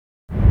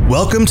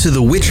Welcome to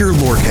the Witcher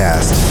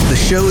Lorecast, the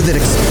show that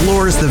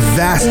explores the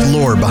vast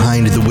lore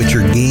behind the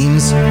Witcher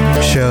games,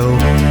 show,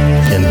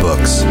 and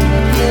books.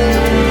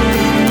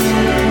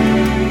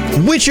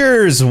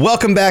 Witchers,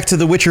 welcome back to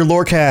the Witcher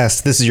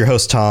Lorecast. This is your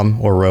host, Tom,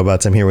 or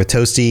Robots. I'm here with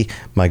Toasty,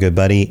 my good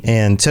buddy.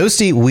 And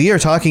Toasty, we are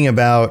talking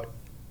about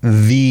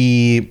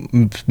the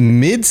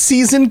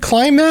mid-season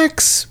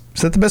climax.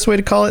 Is that the best way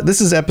to call it?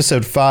 This is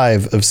episode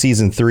 5 of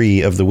season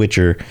 3 of The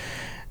Witcher.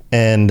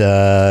 And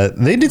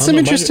they did some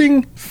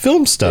interesting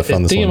film stuff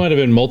on this one. I think it might have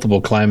been multiple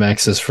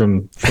climaxes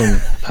from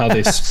how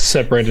they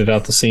separated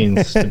out the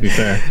scenes, to be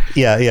fair.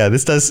 Yeah.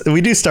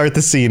 We do start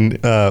the scene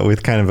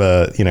with kind of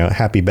a,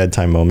 happy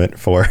bedtime moment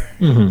for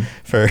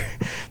Geralt.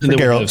 We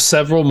have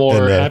several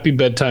more happy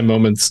bedtime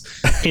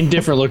moments in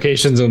different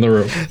locations in the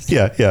room.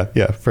 Yeah.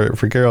 For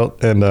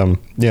Geralt and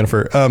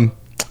Yennefer.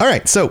 All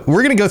right, so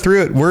we're going to go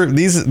through it.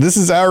 This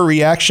is our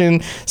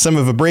reaction, some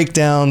of a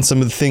breakdown,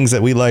 some of the things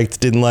that we liked,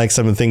 didn't like,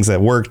 some of the things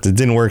that worked, that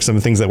didn't work, some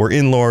of the things that were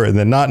in lore and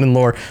then not in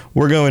lore.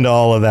 We're going to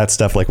all of that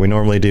stuff like we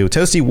normally do.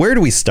 Toasty, where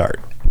do we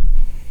start?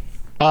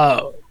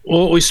 Well,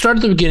 we start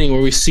at the beginning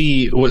where we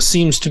see what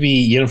seems to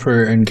be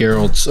Yennefer and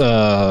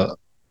Geralt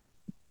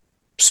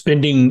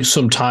spending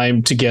some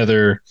time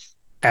together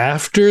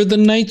after the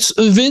night's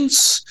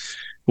events,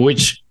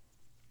 which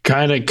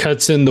kind of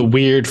cuts in the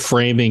weird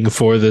framing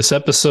for this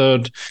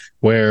episode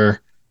where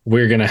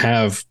we're going to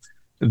have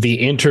the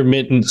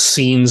intermittent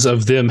scenes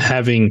of them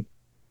having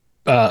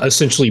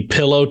essentially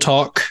pillow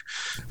talk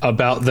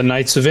about the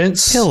night's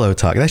events. Pillow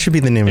talk. That should be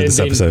the name of this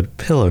episode.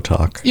 Pillow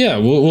talk. Yeah,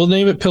 we'll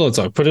name it Pillow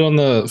Talk. Put it on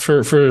the for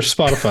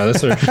Spotify.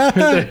 That's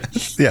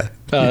our yeah.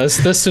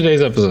 That's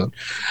today's episode.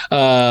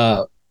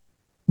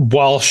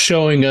 While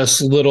showing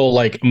us little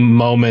like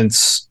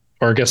moments,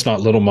 or I guess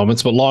not little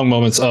moments, but long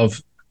moments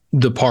of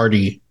the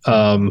party.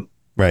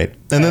 Right.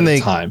 And then they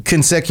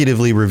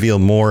consecutively reveal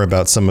more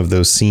about some of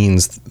those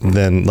scenes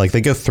than like they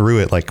go through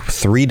it like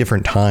 3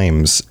 different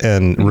times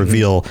and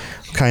reveal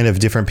kind of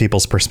different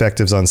people's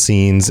perspectives on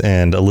scenes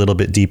and a little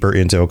bit deeper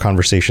into a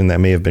conversation that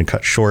may have been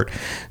cut short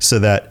so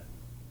that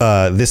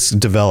this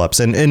develops.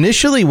 And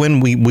initially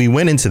when we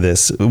went into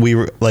this, we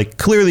were like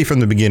clearly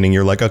from the beginning,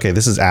 you're like, okay,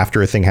 this is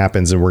after a thing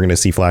happens and we're going to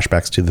see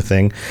flashbacks to the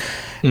thing.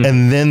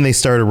 And then they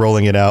started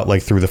rolling it out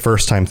like through the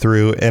first time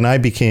through. And I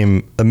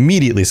became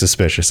immediately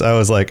suspicious. I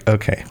was like,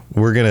 okay,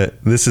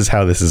 this is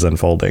how this is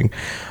unfolding.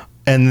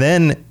 And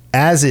then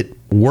as it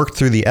worked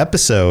through the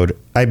episode,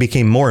 I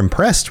became more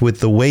impressed with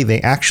the way they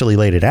actually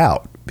laid it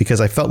out because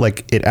I felt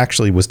like it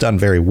actually was done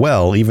very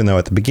well, even though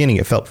at the beginning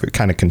it felt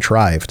kind of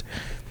contrived.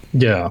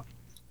 Yeah.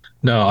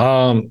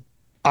 No,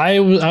 I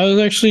was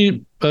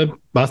actually, I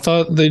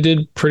thought they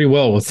did pretty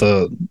well with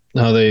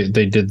how they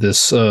did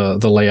this, the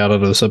layout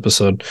of this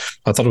episode.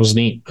 I thought it was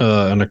neat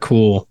and a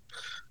cool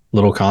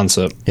little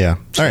concept. Yeah.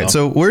 All right.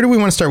 So where do we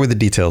want to start with the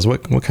details?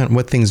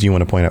 What things do you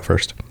want to point out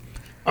first?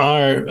 All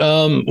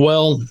right.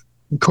 Well,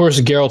 of course,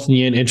 Geralt and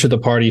Yen enter the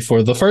party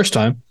for the first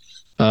time,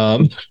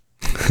 and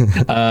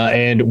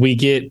we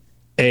get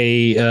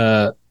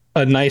a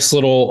nice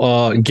little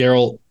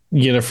Geralt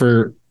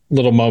Yennefer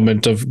little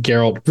moment of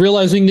Geralt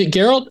realizing that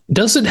Geralt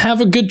doesn't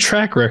have a good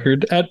track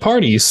record at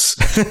parties.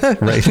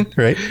 right.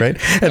 And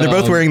they're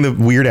both wearing the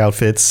weird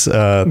outfits. Look,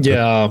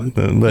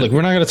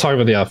 we're not going to talk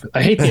about the outfit.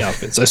 I hate the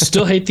outfits. I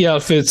still hate the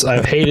outfits.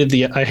 I hated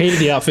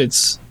the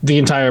outfits the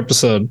entire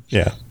episode.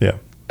 Yeah.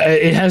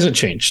 It hasn't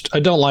changed. I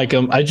don't like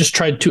them. I just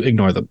tried to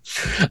ignore them.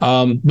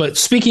 But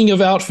speaking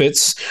of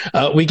outfits,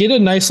 we get a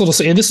nice little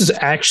scene. And this is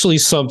actually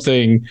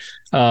something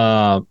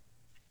that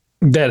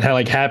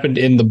happened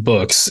in the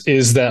books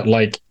is that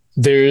like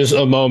there's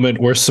a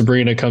moment where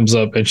Sabrina comes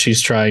up and she's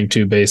trying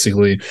to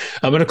basically,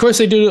 and of course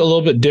they do it a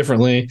little bit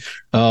differently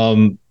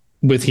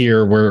with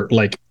here where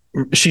like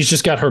she's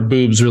just got her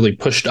boobs really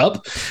pushed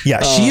up.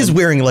 Yeah, she is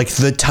wearing like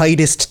the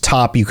tightest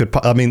top you could.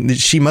 I mean,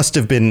 she must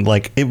have been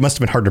like, it must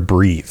have been hard to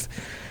breathe.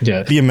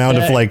 Yeah, the amount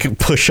of like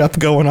push up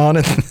going on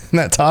in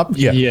that top.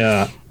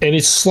 Yeah, and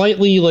it's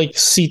slightly like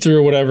see through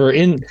or whatever.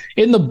 In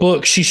the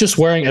book, she's just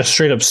wearing a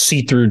straight up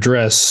see through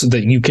dress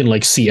that you can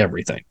like see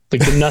everything.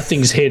 Like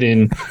nothing's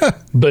hidden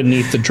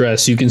beneath the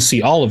dress. You can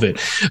see all of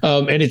it.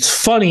 And it's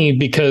funny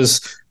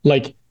because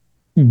like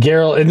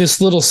Geralt in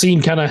this little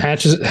scene kind of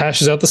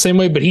hashes out the same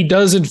way, but he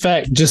does in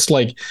fact just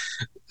like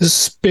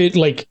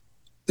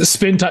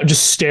spend time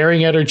just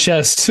staring at her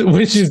chest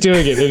when she's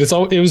doing it. And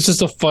it was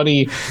just a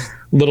funny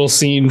little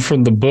scene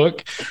from the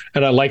book,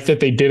 and I like that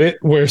they did it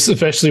where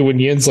especially when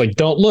Yen's like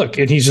don't look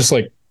and he's just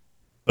like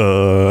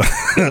okay.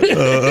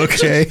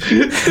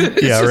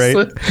 Yeah, right.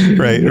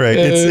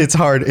 It's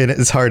hard, and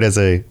it's hard as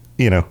a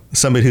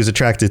somebody who's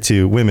attracted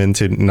to women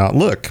to not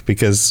look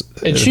because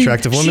an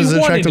attractive woman is an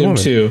attractive woman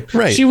too.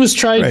 Right. She was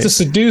trying to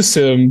seduce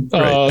him.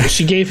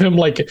 She gave him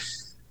like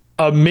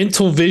a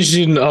mental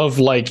vision of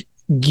like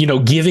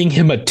giving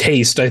him a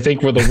taste, I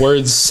think were the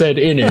words said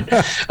in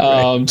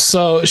it.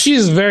 So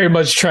she's very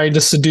much trying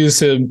to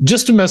seduce him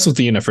just to mess with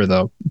Yennefer,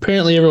 though.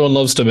 Apparently everyone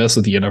loves to mess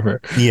with Yennefer.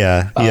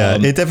 Yeah.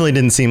 It definitely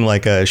didn't seem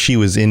like she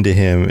was into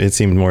him. It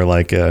seemed more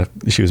like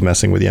she was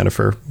messing with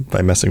Yennefer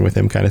by messing with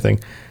him kind of thing.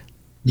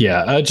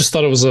 Yeah, I just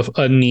thought it was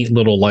a neat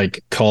little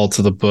like call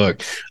to the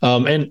book.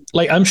 And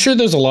like I'm sure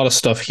there's a lot of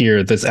stuff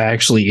here that's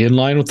actually in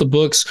line with the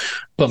books,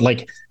 but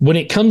like when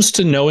it comes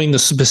to knowing the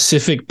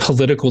specific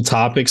political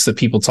topics that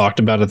people talked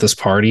about at this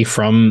party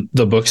from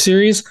the book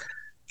series,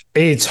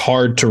 it's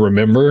hard to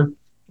remember.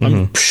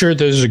 I'm sure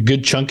there's a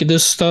good chunk of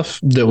this stuff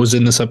that was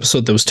in this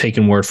episode that was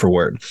taken word for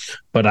word,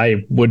 but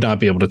I would not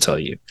be able to tell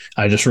you.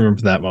 I just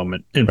remember that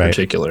moment in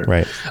particular.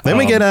 Right. Then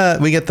we get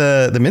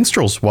the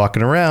minstrels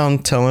walking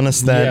around telling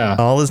us that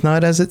all is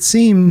not as it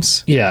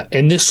seems. Yeah,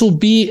 and this will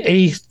be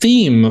a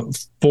theme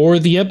for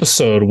the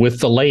episode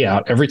with the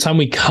layout. Every time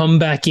we come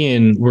back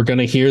in, we're going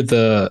to hear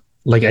the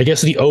I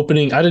guess the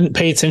opening. I didn't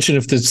pay attention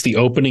if it's the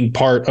opening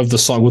part of the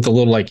song with the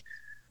little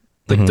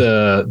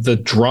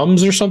the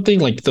drums or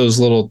something, like those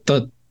little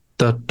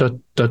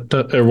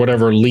or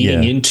whatever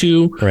leading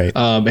into, right.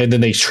 And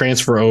then they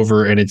transfer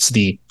over and it's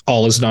the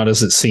all is not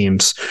as it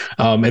seems.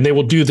 And they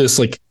will do this,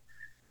 like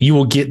you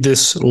will get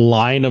this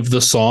line of the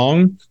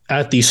song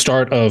at the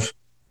start of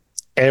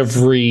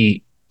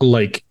every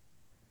like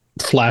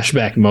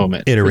flashback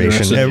moment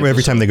iteration.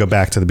 Every time they go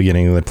back to the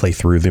beginning, they play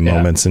through the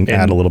moments and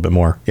add a little bit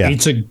more. Yeah.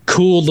 It's a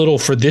cool little,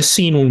 for this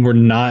scene when we're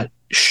not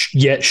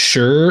yet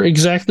sure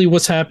exactly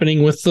what's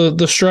happening with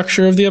the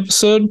structure of the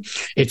episode.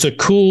 It's a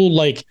cool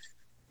like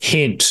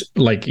hint,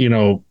 like, you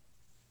know,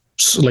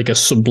 like a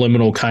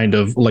subliminal kind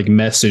of like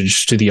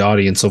message to the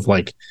audience of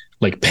like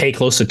pay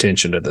close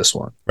attention to this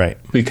one, right?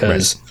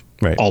 Because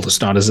all is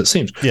not as it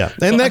seems. Yeah,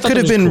 and so that could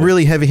have been cool.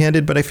 Really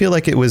heavy-handed, but I feel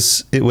like it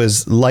was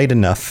light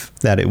enough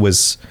that it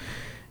was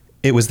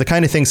the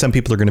kind of thing some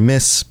people are going to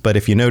miss. But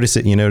if you notice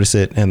it,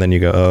 and then you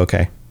go, oh,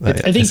 okay. I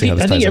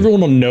think everyone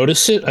will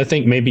notice it. I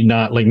think maybe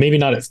not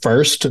at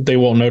first. They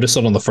won't notice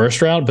it on the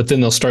first round, but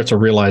then they'll start to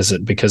realize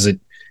it because it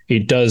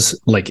does,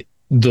 like,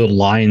 the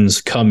lines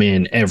come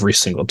in every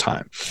single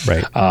time.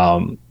 Right.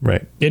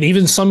 Right. And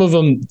even some of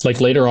them, like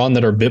later on,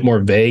 that are a bit more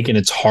vague and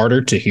it's harder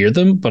to hear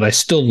them, but I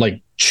still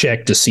like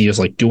check to see,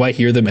 like, do I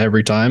hear them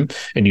every time?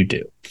 And you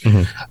do.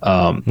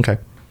 Mm-hmm. Okay.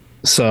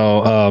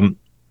 So,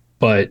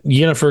 but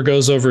Yennefer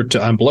goes over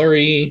to, I'm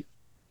blurry.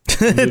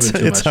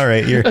 It's all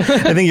right.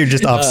 I think you're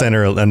just off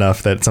center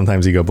enough that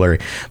sometimes you go blurry.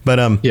 But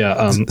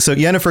so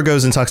Yennefer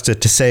goes and talks to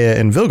Tissaia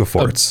and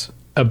Vilgefortz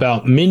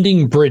about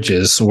mending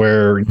bridges,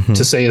 where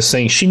Tissaia is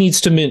saying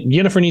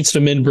Yennefer needs to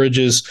mend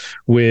bridges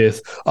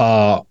with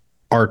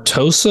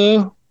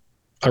Artosa.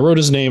 I wrote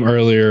his name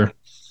earlier.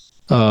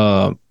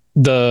 I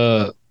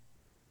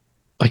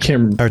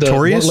can't remember.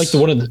 Artorias?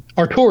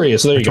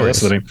 Artorias. There you go.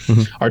 That's the name.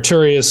 Mm-hmm.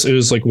 Artorias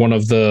is like one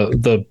of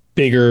the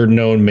bigger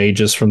known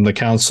mages from the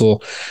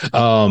council,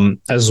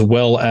 as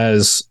well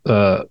as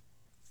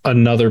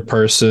another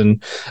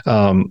person,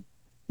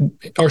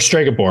 or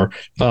Stregobor.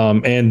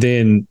 And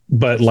then,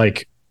 but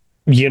like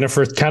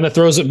Yennefer kind of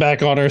throws it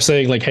back on her,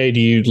 saying like, hey,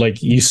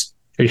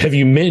 have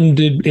you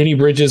mended any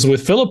bridges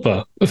with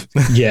Philippa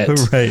yet?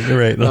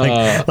 Right.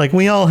 Like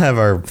we all have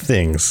our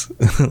things.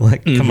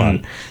 Like, come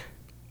on.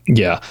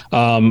 Yeah.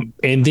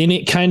 And then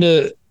it kind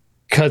of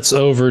cuts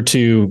over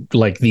to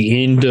like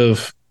the end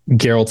of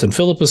Geralt and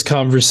Philippa's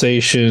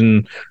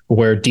conversation,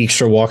 where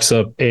Dijkstra walks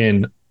up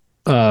and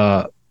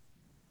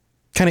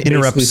kind of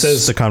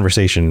interrupts the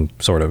conversation,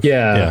 sort of.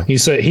 Yeah.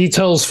 He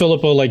tells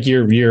Philippa, like,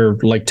 you're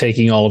like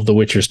taking all of the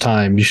Witcher's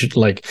time. You should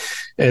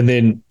and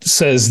then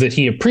says that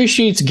he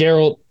appreciates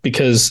Geralt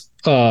because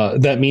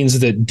that means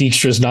that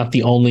Dijkstra is not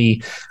the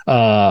only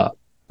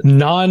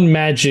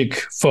non-magic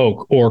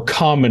folk or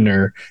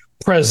commoner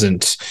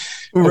present.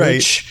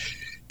 Right.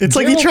 It's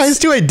like he tries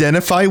to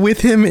identify with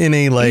him in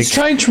a like. He's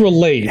trying to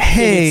relate.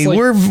 Hey, like,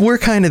 we're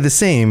kind of the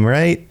same,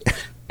 right?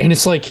 And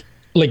it's like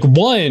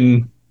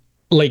one,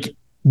 like,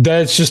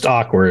 that's just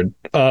awkward.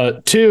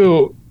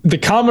 Two, the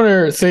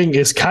commoner thing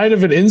is kind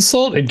of an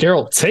insult, and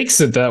Geralt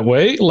takes it that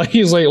way. Like,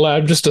 he's like,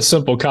 I'm just a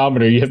simple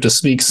commoner. You have to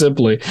speak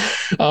simply.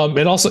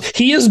 And also,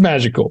 he is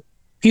magical.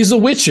 He's a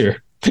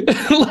Witcher.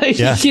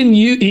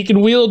 He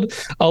can wield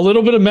a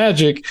little bit of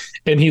magic,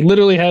 and he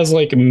literally has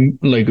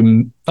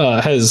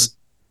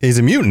he's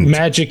a mutant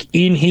magic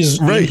in his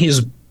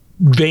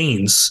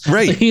veins.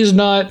 Right. Like, he's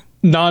not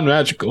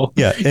non-magical.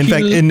 Yeah. In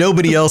fact, and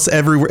nobody else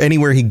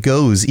anywhere he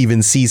goes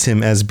even sees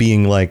him as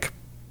being like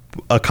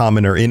a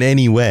commoner in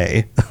any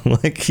way.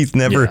 Like he's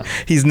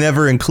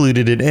never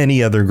included in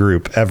any other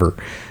group ever.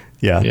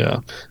 Yeah. Yeah.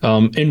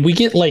 And we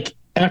get like,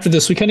 after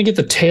this, we kind of get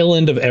the tail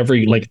end of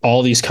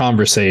all these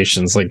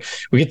conversations. Like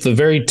we get the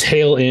very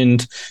tail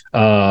end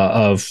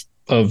of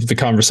the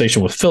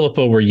conversation with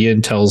Philippa, where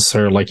Yen tells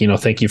her, like,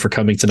 thank you for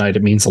coming tonight.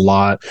 It means a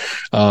lot.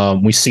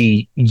 We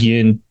see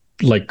Yen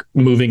like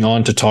moving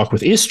on to talk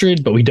with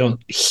Istrid, but we don't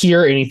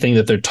hear anything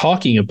that they're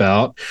talking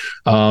about.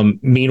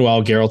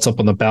 Meanwhile, Geralt's up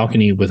on the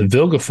balcony with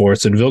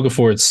Vilgefortz, and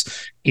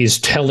Vilgefortz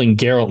is telling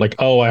Geralt, like,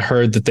 oh, I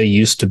heard that they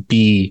used to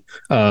be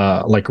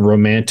like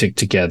romantic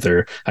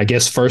together. I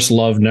guess first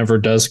love never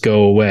does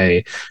go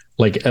away.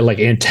 Like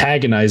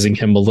antagonizing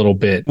him a little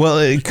bit.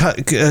 Well,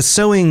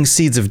 sowing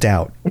seeds of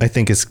doubt, I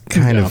think, is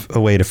kind of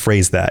a way to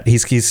phrase that.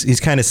 He's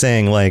kind of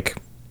saying, like,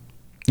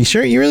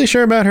 You really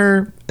sure about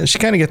her? She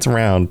kind of gets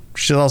around.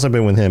 She's also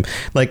been with him,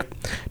 like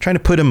trying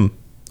to put him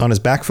on his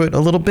back foot a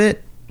little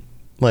bit.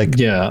 Like,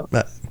 yeah,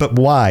 but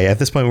why? At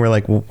this point, we're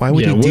like, well, why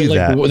would he do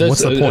that?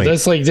 What's the point?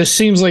 That's like, this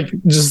seems like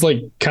just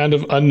like kind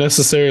of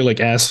unnecessary, like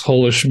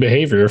asshole-ish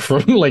behavior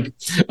from like,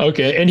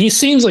 okay. And he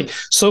seems like,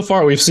 so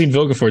far we've seen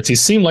Vilgefortz, he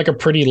seemed like a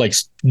pretty like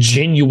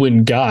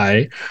genuine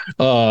guy,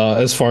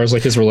 as far as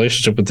like his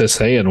relationship with this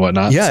Hay and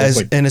whatnot. Yeah,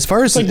 So and as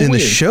far as in weird. The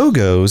show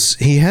goes,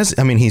 he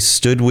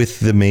stood with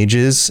the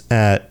mages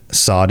at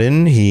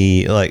Sodden.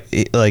 He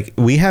like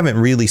we haven't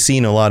really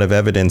seen a lot of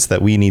evidence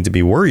that we need to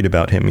be worried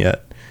about him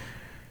yet.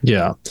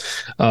 Yeah.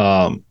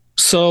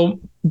 So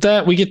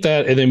that we get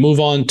that, and then move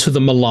on to the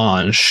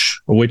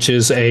melange, which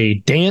is a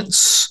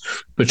dance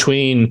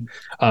between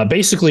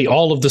basically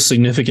all of the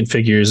significant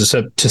figures,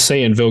 except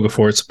Tissaia and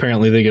Vilgefortz.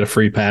 Apparently they get a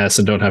free pass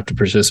and don't have to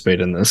participate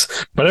in this,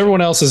 but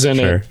everyone else is in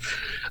it.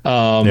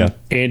 And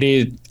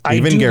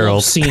even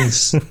Geralt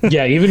scenes.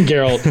 Yeah, even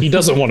Geralt, he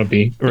doesn't want to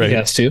be. Right. He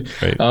has to.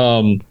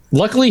 Right.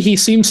 Luckily, he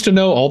seems to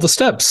know all the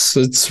steps.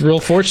 It's real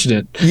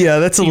fortunate. Yeah,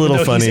 that's a little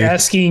funny. He's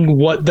asking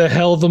what the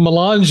hell the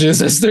melange is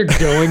as they're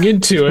going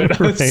into it.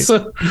 Right.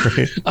 So,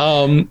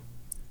 right.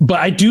 But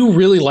I do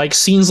really like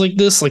scenes like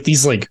this, like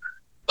these like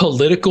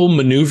political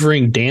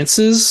maneuvering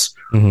dances.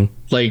 Mm-hmm.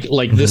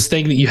 Like this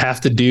thing that you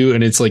have to do,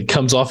 and it's like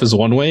comes off as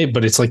one way,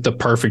 but it's like the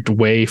perfect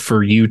way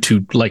for you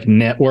to like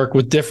network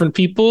with different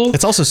people.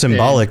 It's also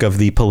symbolic of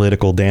the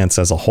political dance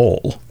as a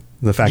whole.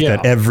 The fact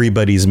that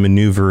everybody's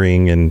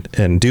maneuvering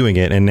and doing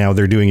it, and now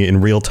they're doing it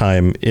in real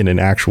time in an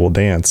actual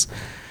dance.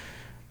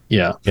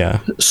 Yeah.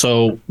 Yeah.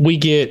 So we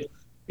get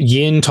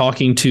Yin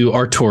talking to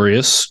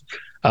Artorias,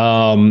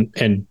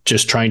 and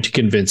just trying to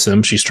convince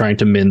him. She's trying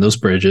to mend those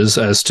bridges,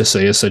 as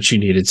Tissaia said she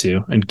needed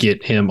to, and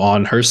get him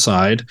on her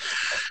side.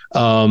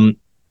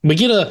 We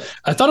get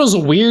I thought it was a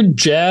weird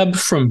jab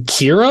from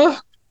Kira,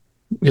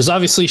 because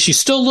obviously she's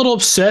still a little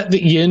upset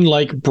that Yin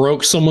like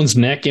broke someone's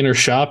neck in her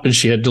shop and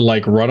she had to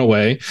like run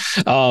away.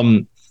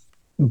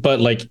 But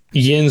like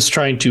Yin's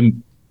trying to,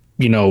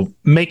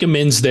 make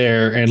amends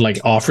there, and like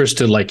offers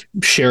to like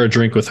share a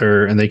drink with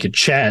her and they could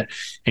chat.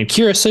 And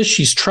Kira says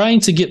she's trying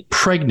to get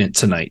pregnant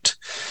tonight,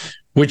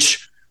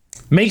 which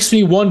makes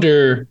me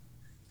wonder,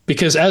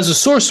 because as a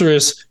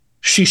sorceress,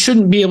 she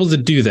shouldn't be able to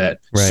do that.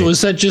 Right. So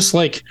is that just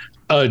like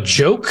a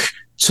joke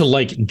to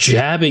like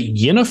jab at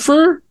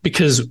Yennefer?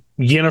 Because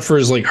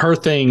Yennefer's like, her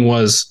thing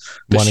was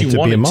that she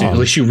wanted to,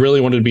 like she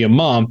really wanted to be a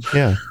mom.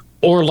 Yeah.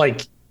 Or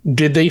like,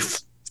 did they,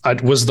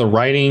 was the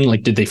writing,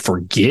 like, did they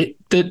forget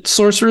that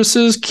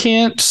sorceresses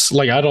can't?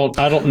 Like, I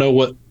don't know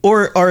what.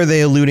 Or are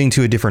they alluding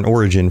to a different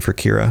origin for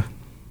Kira?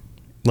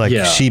 Like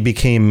she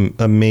became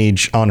a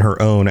mage on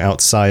her own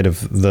outside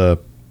of the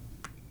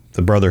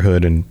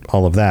Brotherhood and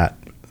all of that.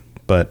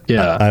 But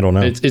yeah, I don't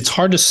know. It's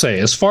hard to say.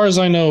 As far as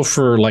I know,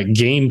 for like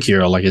game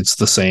Kira, like it's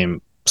the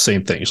same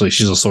thing. Like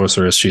she's a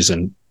sorceress. She's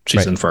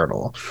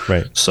infertile.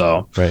 Right.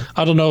 So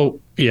I don't know.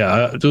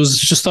 Yeah, it was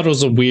just thought it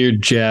was a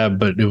weird jab,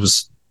 but it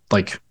was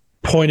like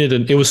pointed,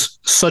 and it was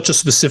such a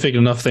specific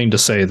enough thing to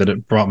say that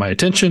it brought my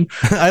attention.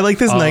 I like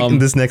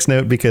this next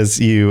note because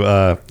you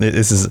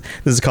this is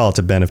a call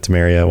to Ben of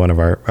Temeria, one of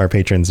our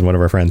patrons and one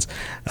of our friends.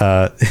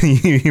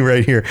 You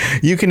right here,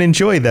 you can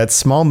enjoy that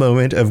small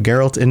moment of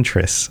Geralt and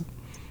Triss.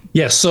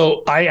 Yeah,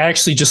 so I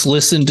actually just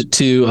listened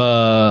to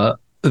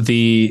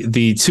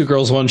the Two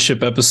Girls One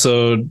Ship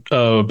episode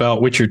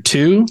about Witcher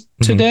 2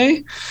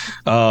 today.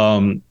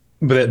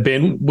 That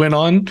Ben went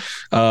on,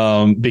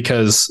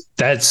 because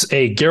that's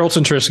a Geralt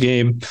and Triss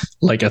game,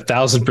 like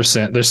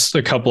 1,000%. There's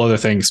a couple other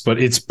things,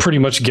 but it's pretty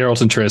much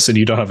Geralt and Triss, and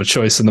you don't have a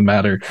choice in the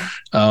matter.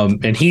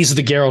 And he's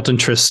the Geralt and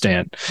Triss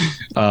stan.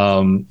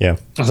 Yeah.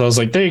 So I was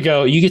like, there you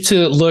go. You get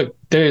to look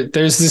there.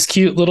 There's this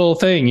cute little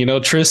thing.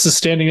 Triss is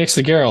standing next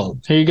to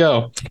Geralt. Here you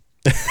go.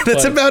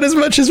 That's about as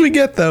much as we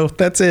get, though.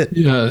 That's it.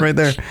 Yeah. Right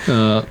there.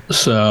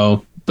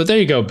 But there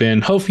you go,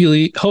 Ben.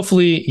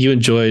 Hopefully you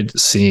enjoyed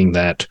seeing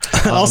that.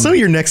 Also,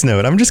 your next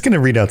note. I'm just going to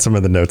read out some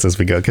of the notes as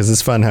we go, because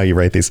it's fun how you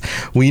write these.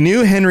 We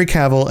knew Henry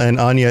Cavill and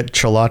Anya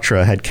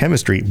Chalotra had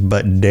chemistry,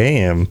 but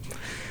damn.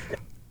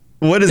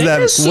 What does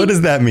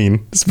that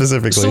mean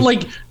specifically? So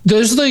like,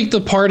 there's like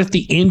the part at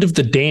the end of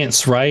the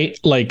dance, right?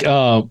 Like,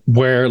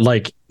 where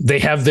like they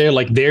have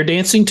their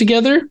dancing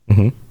together,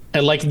 and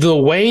like the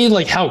way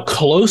like how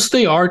close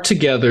they are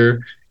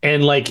together,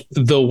 and like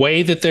the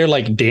way that they're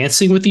like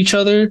dancing with each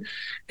other.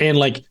 And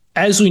like,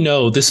 as we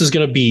know, this is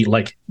going to be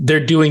like,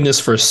 they're doing this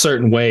for a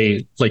certain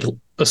way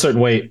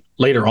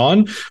later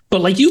on,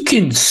 but like, you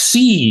can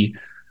see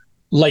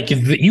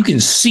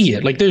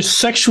it, like there's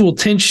sexual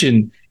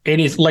tension, and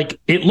it's like,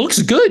 it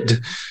looks good.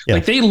 Yeah.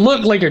 Like they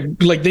look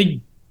they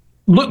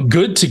look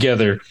good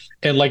together.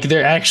 And like,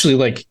 they're actually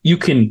like, you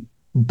can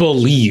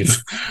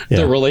believe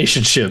the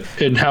relationship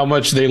and how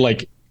much they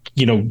like,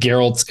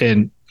 Geralt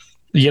and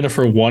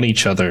Yennefer want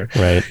each other.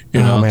 Right.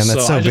 Oh man,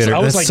 that's so bitter.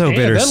 That's so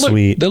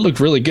bittersweet. That looked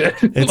really good.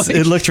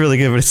 It looked really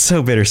good, but it's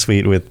so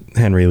bittersweet with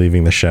Henry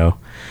leaving the show.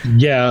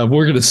 Yeah,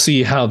 we're gonna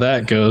see how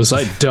that goes.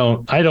 I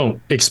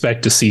don't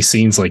expect to see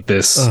scenes like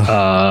this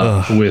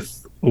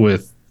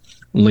with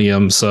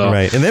Liam. So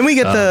right, and then we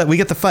get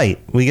the fight.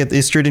 We get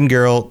Istredd and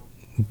Geralt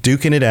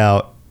duking it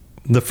out.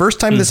 The first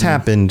time this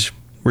happened,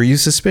 were you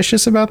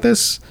suspicious about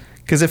this?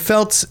 Because it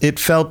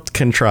felt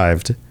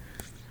contrived.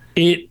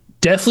 It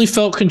definitely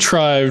felt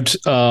contrived,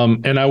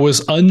 and I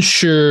was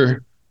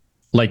unsure,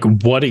 like,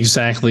 what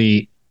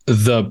exactly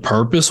the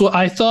purpose was.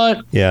 I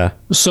thought,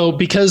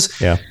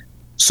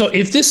 So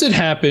if this had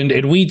happened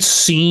and we'd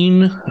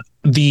seen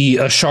the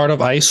A Shard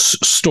of Ice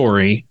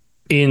story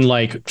in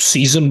like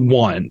season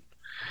 1,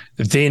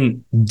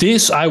 then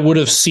this I would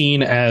have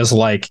seen as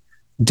like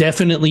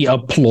definitely a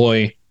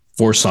ploy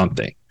for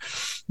something.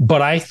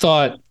 But I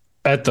thought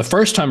at the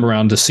first time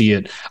around to see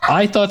it,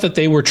 I thought that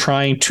they were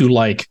trying to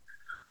like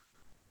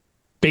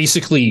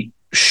basically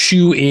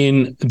shoe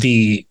in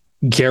the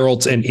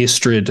Geralt and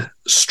Istredd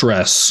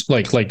stress,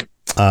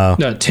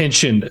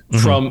 tension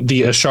from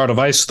the A Shard of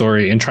Ice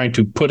story, and trying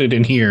to put it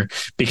in here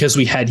because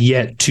we had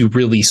yet to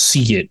really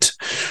see it.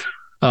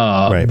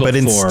 Right, but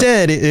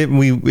instead it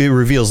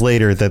reveals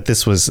later that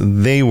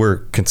they were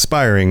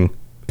conspiring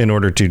in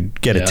order to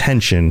get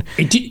attention.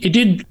 It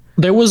did.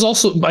 There was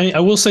also, I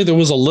will say, there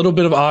was a little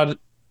bit of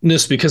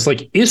oddness because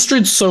like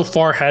Istredd so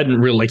far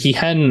hadn't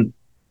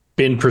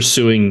been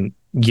pursuing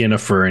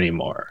Yennefer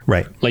anymore.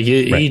 Right. Like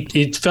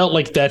it felt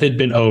like that had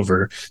been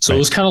over. So it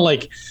was kind of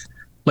like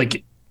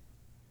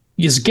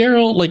is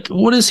Geralt, like,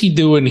 what is he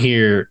doing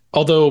here?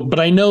 But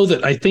I know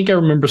that I think I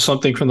remember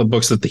something from the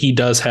books that he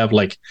does have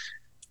like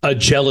a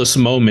jealous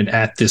moment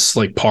at this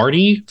like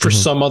party for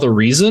some other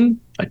reason.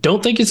 I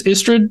don't think it's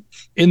Istredd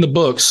in the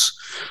books.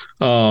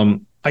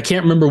 I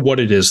can't remember what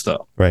it is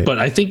though. Right. But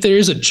I think there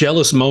is a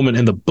jealous moment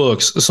in the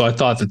books. So I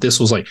thought that this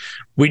was like,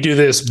 we do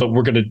this, but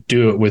we're going to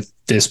do it with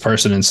this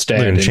person instead.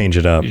 We're going to change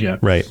it up. Yeah.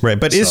 Right.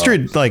 But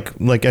Istredd,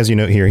 like as you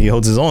note here, he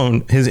holds his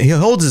own. He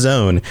holds his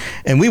own,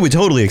 and we would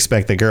totally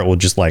expect that Geralt would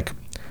just like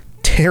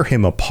tear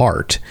him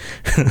apart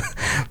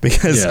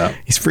because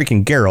he's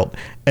freaking Geralt.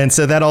 And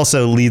so that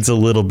also leads a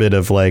little bit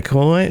of like,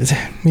 well,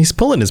 he's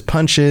pulling his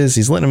punches.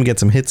 He's letting him get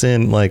some hits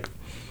in. Like,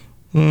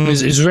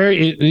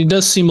 it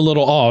does seem a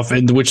little off,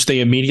 in which they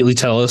immediately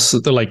tell us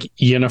that like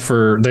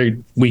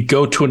Yennefer, we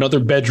go to another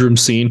bedroom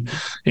scene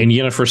and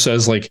Yennefer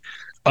says like,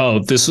 oh,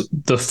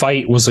 the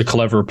fight was a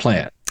clever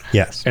plan.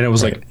 Yes. And it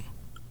was like,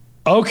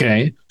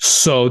 okay,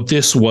 so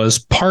this was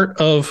part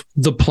of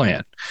the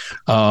plan.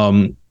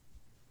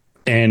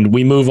 And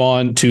we move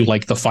on to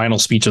like the final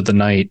speech of the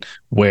night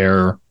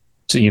where,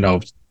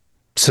 Sisea,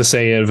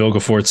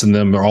 Vilgefortz and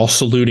them are all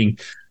saluting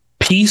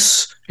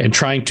peace and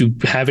trying to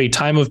have a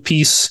time of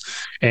peace.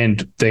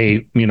 And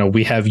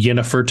we have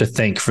Yennefer to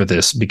thank for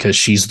this because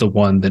she's the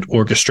one that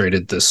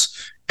orchestrated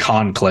this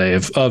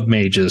conclave of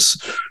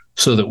mages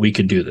so that we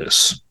could do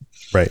this.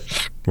 Right.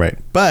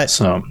 But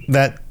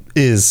that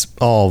is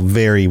all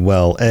very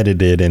well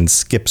edited and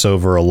skips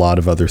over a lot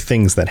of other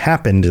things that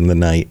happened in the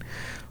night,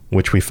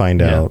 which we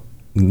find out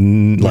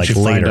later.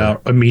 Find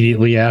out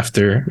immediately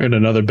after in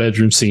another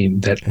bedroom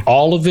scene that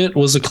all of it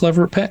was a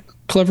clever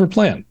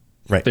plan.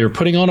 Right. They were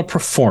putting on a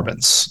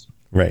performance.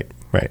 Right.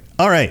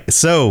 All right.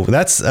 So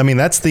that's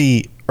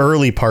the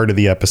early part of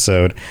the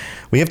episode.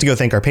 We have to go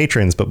thank our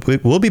patrons, but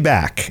we'll be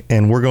back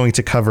and we're going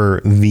to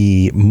cover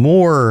the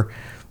more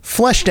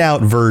fleshed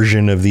out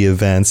version of the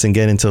events and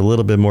get into a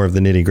little bit more of the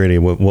nitty gritty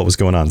of what was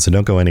going on. So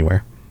don't go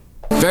anywhere.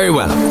 Very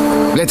well.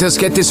 Let us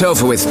get this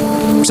over with.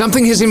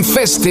 Something has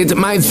infested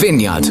my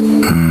vineyard.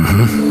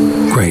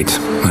 Great.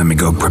 Let me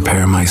go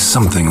prepare my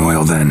something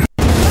oil then.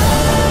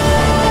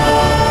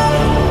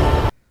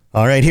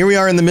 All right, here we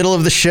are in the middle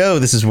of the show.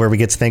 This is where we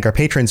get to thank our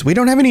patrons. We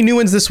don't have any new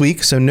ones this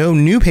week, so no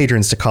new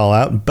patrons to call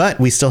out, but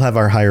we still have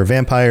our higher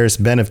vampires,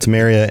 Ben of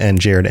Temeria and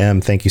Jared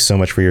M. Thank you so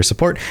much for your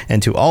support.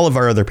 And to all of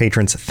our other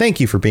patrons, thank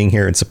you for being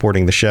here and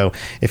supporting the show.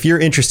 If you're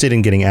interested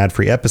in getting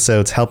ad-free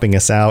episodes, helping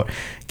us out,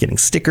 getting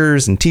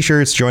stickers and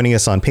t-shirts, joining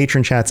us on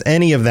patron chats,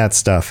 any of that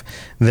stuff,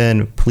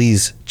 then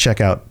please check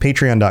out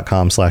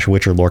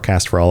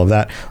patreon.com/WitcherLorecast for all of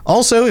that.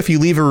 Also, if you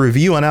leave a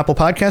review on Apple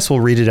Podcasts,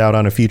 we'll read it out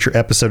on a future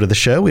episode of the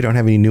show. We don't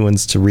have any new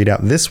ones to read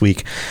out this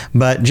week,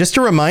 but just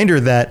a reminder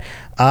that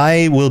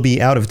I will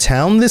be out of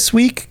town this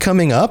week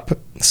coming up,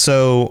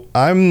 so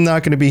I'm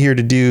not going to be here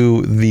to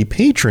do the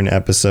patron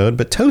episode.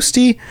 But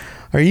Toasty,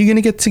 are you going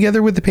to get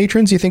together with the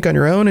patrons, you think, on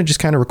your own and just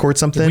kind of record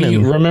something?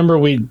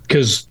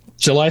 Because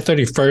July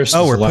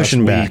 31st we're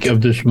pushing back of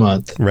this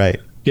month,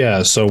 right?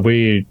 Yeah, so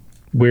we're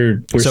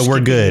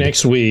good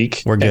next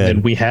week. We're good. And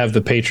then we have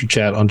the patron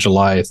chat on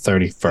July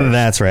 31st.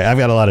 That's right. I've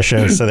got a lot of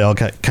shows, so they all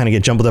kind of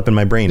get jumbled up in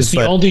my brain. It's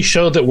the only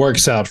show that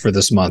works out for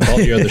this month. All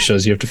the other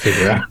shows you have to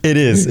figure out. It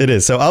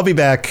is. So I'll be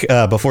back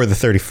before the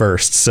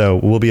 31st. So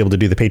we'll be able to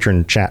do the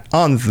patron chat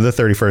on the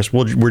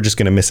 31st. We're just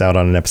going to miss out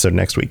on an episode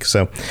next week.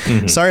 So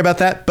sorry about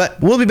that, but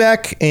we'll be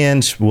back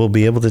and we'll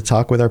be able to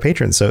talk with our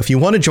patrons. So if you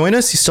want to join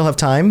us, you still have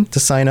time to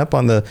sign up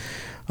on the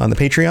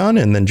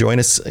Patreon and then join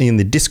us in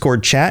the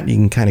Discord chat. You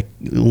can kind of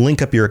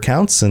link up your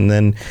accounts and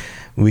then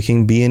we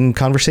can be in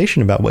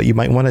conversation about what you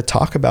might want to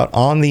talk about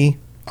on the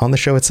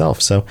show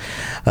itself. So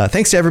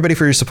thanks to everybody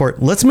for your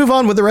support. Let's move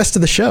on with the rest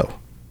of the show.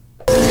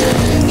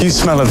 You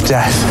smell of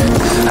death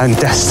and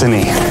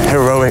destiny,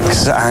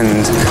 heroics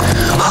and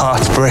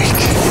heartbreak.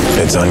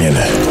 It's onion.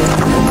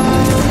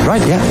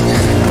 Right,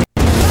 yeah.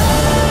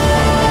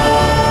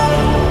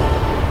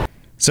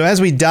 So as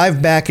we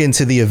dive back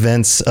into the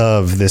events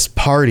of this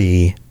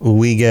party,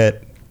 we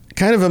get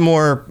kind of a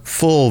more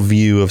full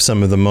view of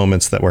some of the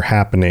moments that were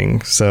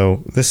happening.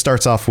 So this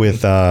starts off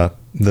with the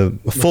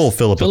full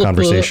Philippa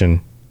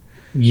conversation.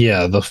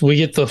 Yeah, we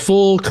get the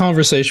full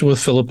conversation with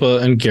Philippa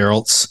and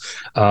Geralt,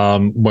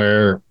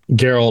 where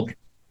Geralt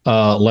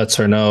lets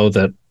her know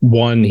that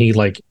one, he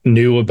like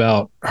knew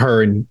about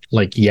her and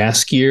like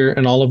Jaskier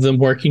and all of them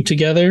working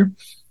together,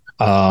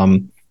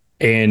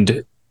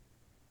 and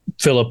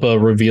Philippa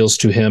reveals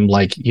to him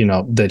like, you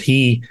know, that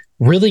he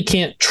really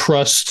can't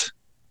trust.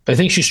 I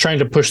think she's trying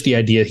to push the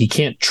idea he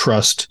can't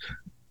trust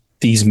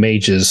these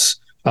mages.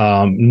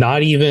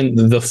 Not even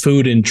the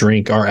food and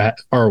drink are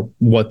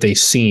what they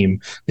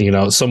seem. You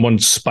know, someone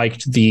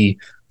spiked the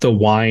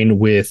wine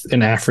with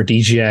an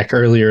aphrodisiac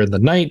earlier in the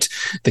night.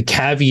 The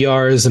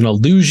caviar is an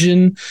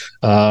illusion.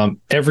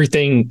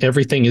 Everything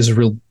is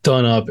real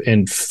done up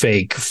and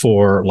fake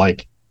for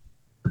like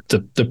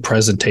the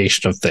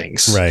presentation of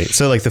things. Right.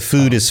 So like the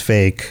food is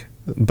fake,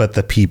 but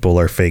the people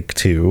are fake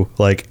too.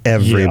 Like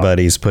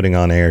everybody's putting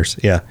on airs.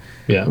 Yeah.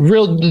 Yeah.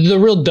 The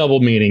real double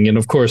meaning. And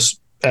of course,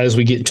 as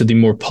we get into the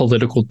more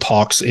political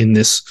talks in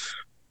this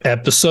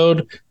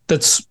episode,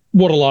 that's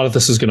what a lot of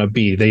this is going to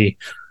be.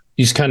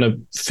 These kind of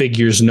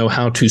figures know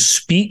how to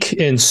speak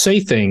and say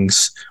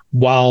things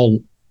while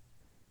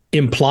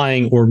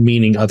implying or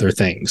meaning other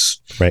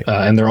things. Right.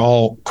 And they're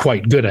all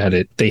quite good at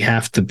it. They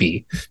have to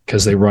be,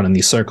 because they run in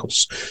these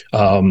circles.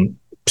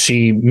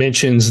 She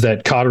mentions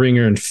that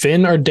Codringer and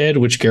Finn are dead,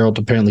 which Geralt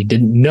apparently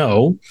didn't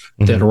know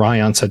that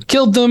Ryance had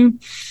killed them.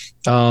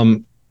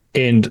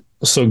 And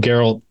so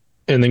Geralt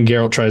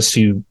tries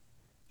to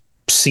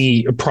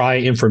pry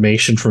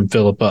information from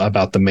Philippa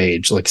about the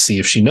mage, like see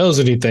if she knows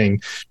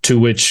anything, to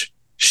which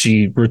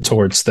she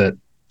retorts that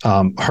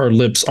her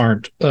lips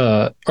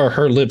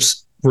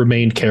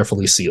remained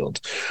carefully sealed.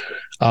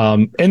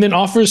 And then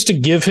offers to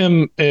give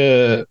him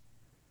an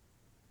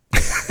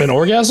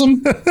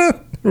orgasm.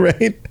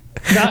 Right.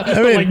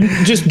 Like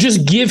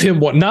just give him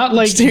one, not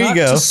like not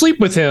to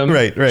sleep with him.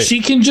 Right. She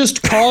can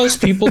just cause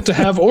people to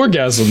have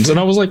orgasms. And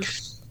I was like,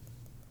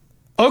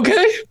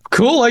 okay,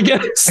 cool, I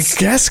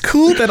guess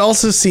cool. That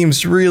also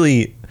seems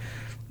really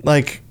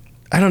like,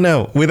 I don't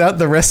know, without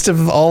the rest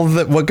of all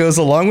that what goes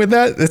along with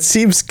that, it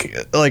seems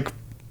like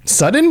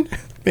sudden.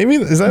 Maybe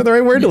is that the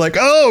right word? Like,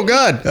 oh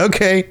god,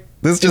 okay,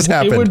 this just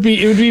happened. It would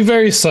be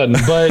very sudden,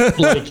 but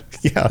like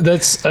yeah,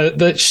 that's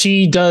that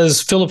she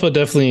does. Philippa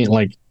definitely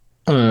like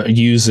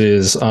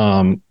uses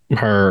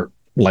her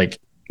like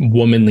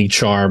womanly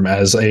charm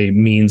as a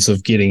means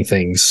of getting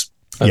things.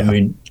 I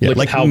mean,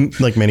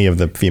 like many of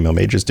the female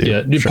mages do.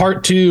 Yeah. Sure.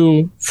 Part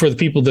 2, for the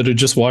people that are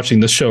just watching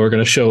this show, we're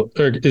going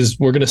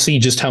to see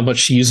just how much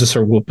she uses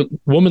her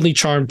womanly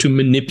charm to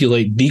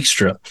manipulate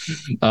Dijkstra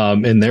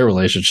in their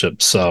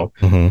relationship. So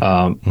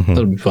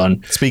that'll be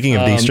fun. Speaking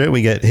of Dijkstra,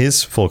 we get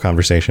his full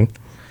conversation.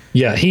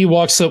 Yeah, he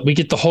walks up. We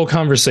get the whole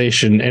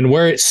conversation, and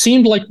where it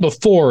seemed like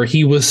before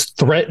he was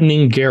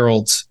threatening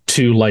Geralt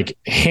to like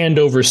hand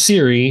over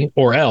Ciri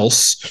or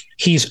else,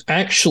 he's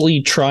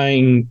actually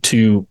trying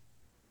to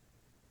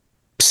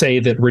say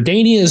that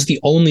Redania is the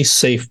only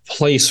safe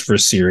place for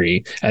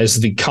Ciri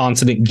as the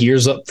continent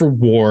gears up for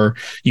war.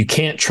 You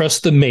can't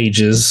trust the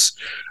mages.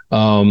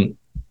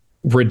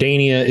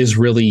 Redania is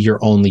really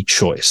your only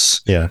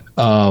choice. Yeah.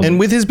 And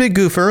with his big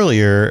goof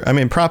earlier, I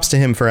mean, props to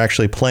him for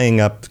actually playing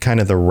up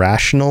kind of the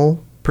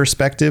rational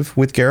perspective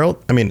with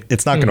Geralt. I mean,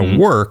 it's not going to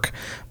work,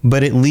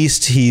 but at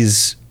least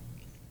he's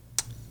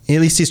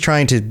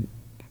trying to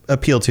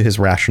appeal to his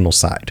rational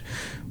side,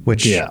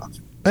 which, hey,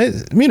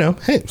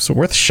 it's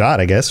worth a shot,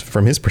 I guess,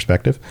 from his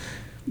perspective.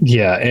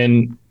 Yeah.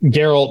 And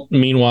Geralt,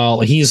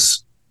 meanwhile,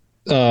 he's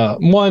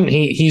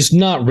he's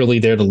not really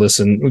there to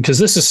listen, because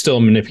this is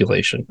still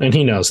manipulation, and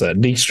he knows that.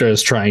 Dijkstra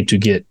is trying to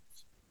get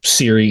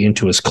Ciri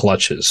into his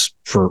clutches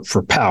for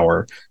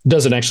power,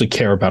 doesn't actually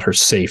care about her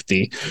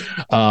safety.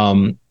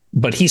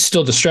 But he's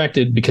still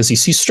distracted because he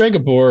sees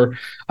Stregobor,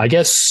 I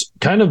guess,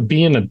 kind of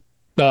being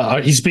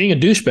he's being a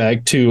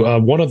douchebag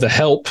to one of the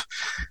help.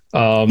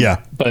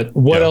 But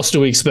what else do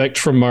we expect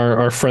from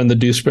our friend, the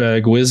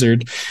douchebag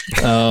wizard?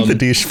 The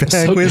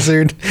douchebag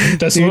wizard.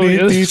 That's what we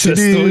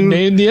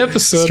named the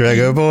episode.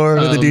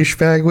 Stregobor, the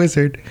douchebag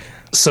wizard.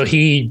 So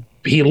he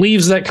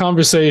leaves that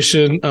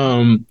conversation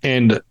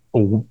and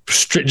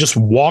just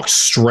walks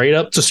straight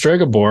up to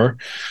Stregobor,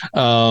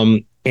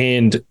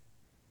 and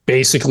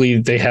basically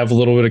they have a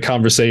little bit of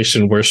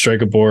conversation where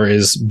Stregobor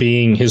is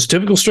being his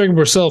typical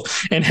Stregobor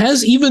self, and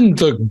has even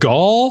the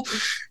gall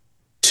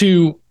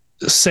to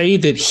say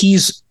that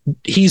he's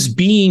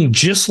being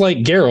just like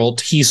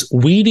Geralt. He's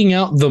weeding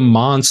out the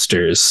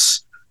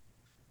monsters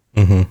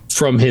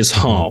from his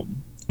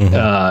home.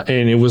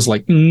 And it was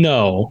like,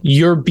 no,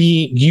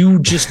 you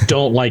just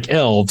don't like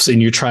elves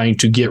and you're trying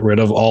to get rid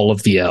of all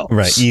of the elves.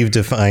 Right. You've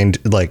defined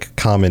like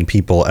common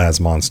people as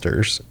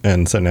monsters.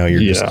 And so now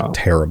you're just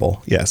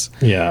terrible. Yes.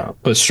 Yeah.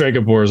 But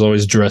Stregobor is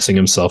always dressing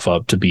himself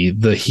up to be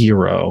the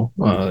hero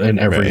in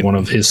every one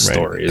of his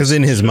stories. Because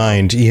in his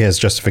mind, he has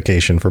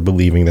justification for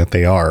believing that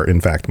they are,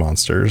 in fact,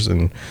 monsters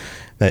and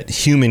that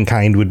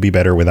humankind would be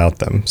better without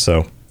them.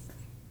 So,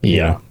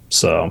 yeah.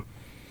 So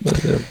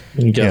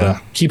you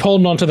gotta keep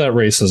holding on to that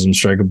racism,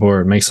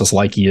 Stregobor. It makes us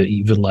like you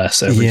even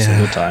less every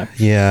single time.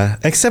 Yeah.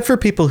 Except for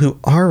people who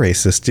are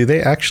racist. Do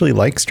they actually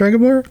like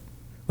Stregobor?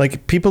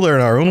 Like people are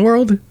in our own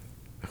world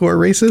who are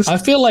racist? I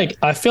feel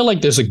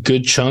like there's a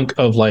good chunk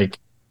of like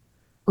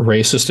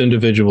racist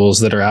individuals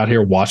that are out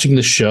here watching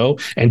the show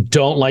and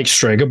don't like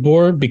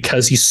Stregobor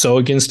because he's so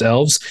against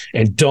elves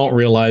and don't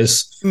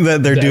realize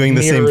that they're doing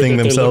the same thing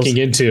themselves.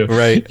 Looking into.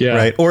 Right. Yeah.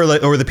 Right. Or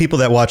the people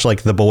that watch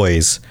like The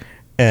Boys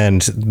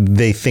and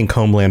they think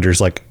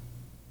Homelander's like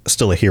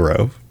still a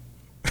hero.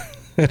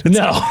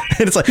 No,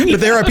 it's like, but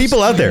there are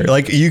people out there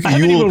like you. I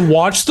haven't even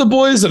watched The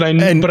Boys,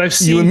 but I've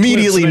seen. You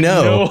immediately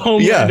know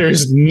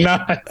Homelander's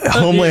not.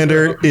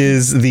 Homelander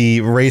is the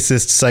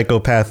racist,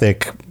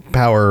 psychopathic,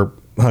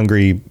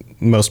 power-hungry,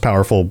 most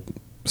powerful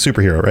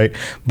superhero, right?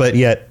 But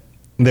yet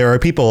there are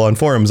people on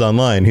forums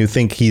online who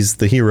think he's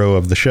the hero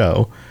of the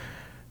show.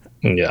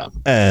 Yeah.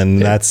 And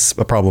that's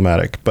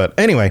problematic. But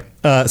anyway,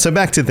 so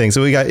back to things.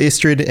 So we got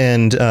Istredd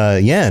and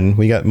Yen.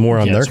 We got more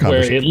on their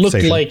conversation. It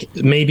looked like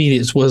maybe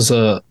it was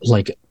a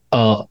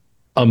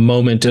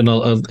moment in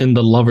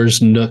the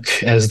lovers'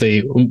 nook as they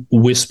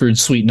whispered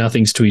sweet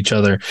nothings to each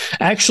other.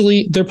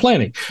 Actually, they're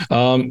planning.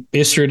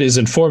 Istredd is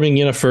informing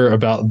Yennefer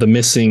about the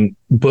missing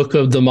Book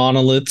of the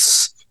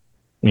Monoliths.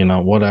 You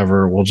know,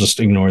 whatever, we'll just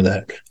ignore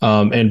that.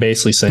 And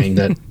basically saying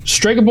that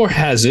Stregobor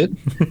has it,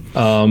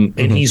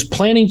 and he's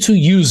planning to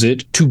use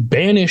it to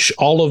banish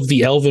all of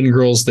the elven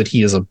girls that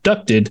he has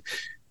abducted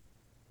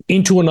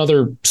into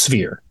another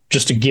sphere,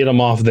 just to get them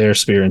off their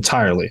sphere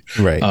entirely.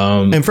 Right.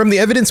 And from the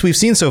evidence we've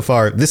seen so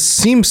far, this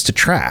seems to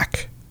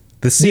track.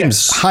 This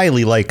seems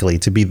highly likely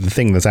to be the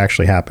thing that's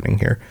actually happening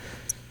here.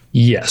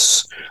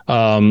 Yes.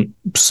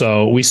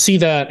 So we see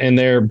that, and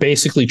they're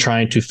basically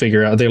trying to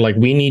figure out, they're like,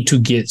 we need to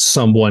get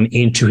someone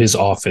into his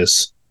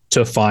office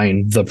to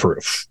find the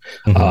proof.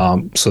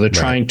 So they're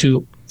trying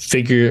to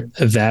figure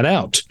that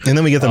out. And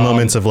then we get the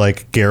moments of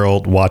like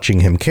Geralt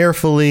watching him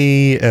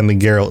carefully and the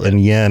Geralt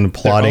and Yen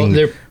plotting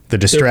the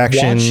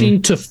distraction. They're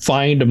watching to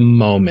find a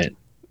moment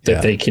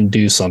that they can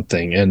do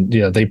something. And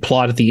they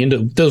plot at the end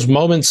of those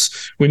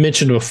moments we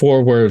mentioned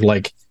before where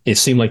like it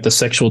seemed like the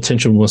sexual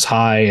tension was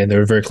high and they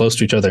were very close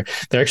to each other.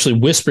 They're actually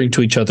whispering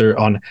to each other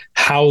on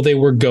how they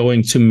were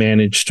going to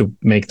manage to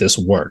make this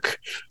work.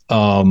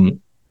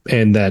 And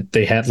that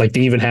they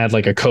even had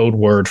like a code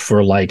word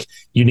for like,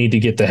 you need to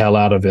get the hell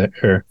out of it,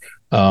 or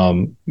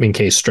in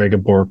case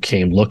Stregobor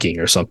came looking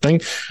or something.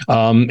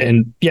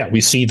 And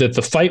we see that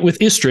the fight with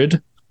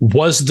Istredd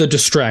was the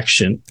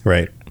distraction.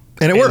 Right.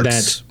 And it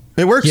works.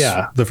 It works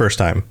the first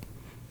time.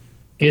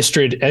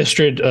 Istredd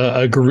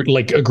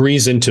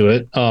agrees into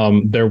it.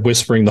 They're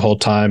whispering the whole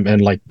time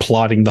and like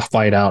plotting the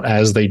fight out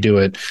as they do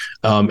it.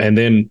 And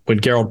then when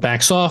Geralt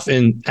backs off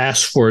and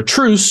asks for a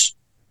truce,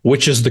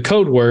 which is the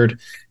code word,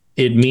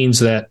 it means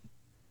that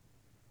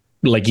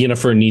like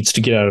Yennefer needs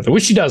to get out of it,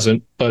 which she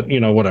doesn't, but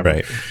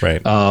whatever.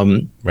 Right.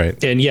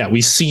 And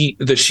we see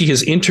that she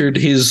has entered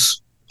his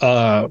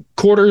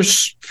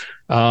quarters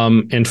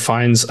and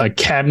finds a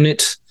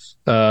cabinet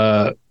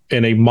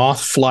and a moth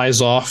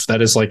flies off.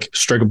 That is like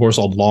Stregobor's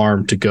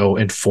alarm to go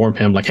inform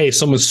him like, hey,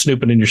 someone's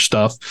snooping in your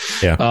stuff.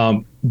 Yeah.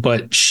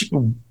 But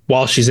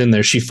while she's in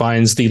there, she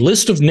finds the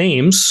list of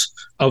names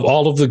of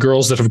all of the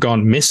girls that have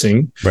gone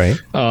missing. Right.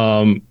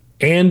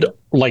 And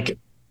like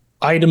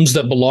items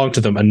that belong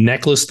to them, a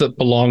necklace that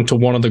belonged to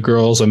one of the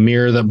girls, a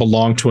mirror that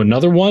belonged to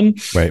another one.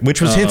 Right.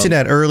 Which was hinted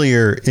at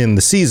earlier in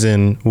the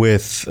season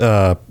with,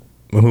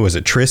 who was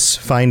it? Triss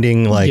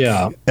finding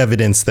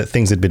evidence that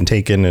things had been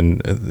taken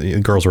and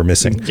the girls were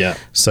missing. Yeah.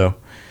 So,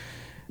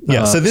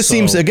 so this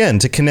seems again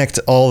to connect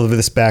all of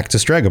this back to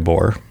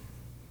Stregobor.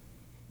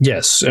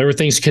 Yes,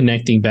 everything's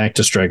connecting back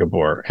to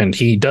Stregobor, and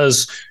he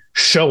does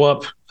show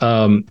up.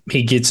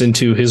 He gets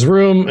into his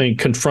room and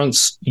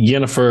confronts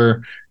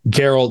Yennefer.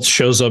 Geralt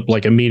shows up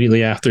like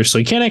immediately after, so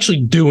he can't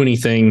actually do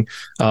anything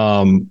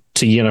to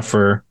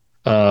Yennefer,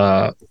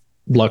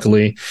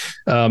 luckily.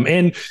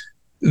 And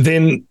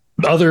then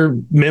other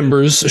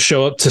members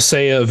show up to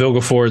Seiya,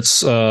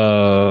 Vilgefortz,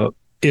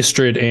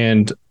 Istredd,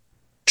 and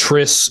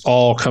Triss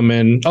all come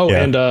in.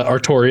 And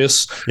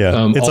Artorias.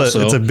 Yeah,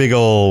 it's a big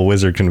old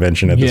wizard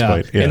convention at this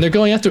point. Yeah. And they're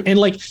going after, and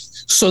like,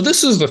 so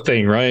this is the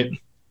thing, right?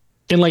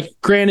 And like,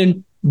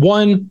 granted,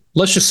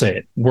 let's just say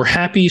it. We're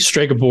happy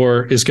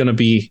Stregobor is going to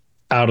be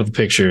out of the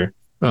picture,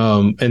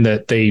 and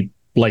that they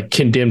like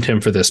condemned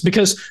him for this,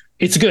 because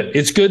it's good.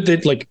 It's good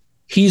that like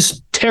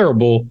he's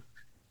terrible.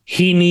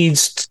 He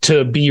needs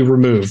to be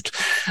removed.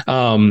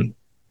 So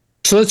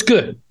that's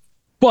good.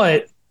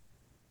 But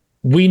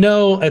we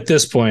know at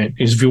this point,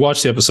 if you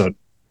watch the episode,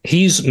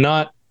 he's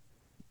not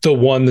the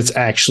one that's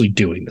actually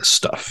doing this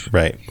stuff.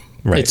 Right.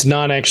 Right. It's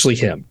not actually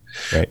him.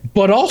 Right.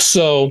 But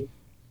also,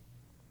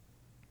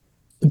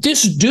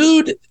 this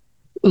dude,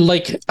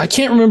 like, I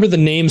can't remember the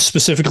name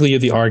specifically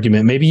of the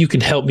argument. Maybe you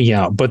can help me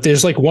out. But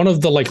there's like one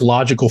of the like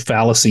logical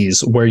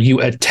fallacies where you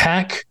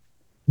attack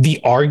the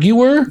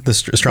arguer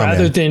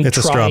rather than it's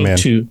a straw man.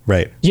 To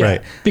right. Yeah,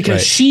 right.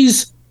 because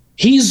right.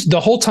 he's the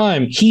whole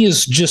time he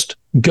is just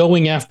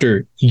going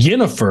after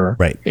Yennefer,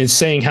 right, and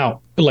saying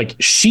how like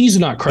she's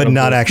not credible, but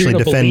not actually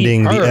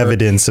defending the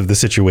evidence of the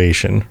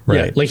situation.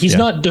 Right. Yeah, like he's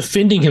not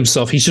defending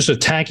himself. He's just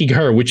attacking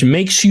her, which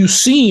makes you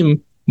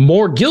seem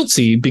more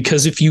guilty,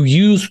 because if you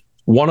use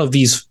one of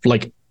these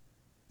like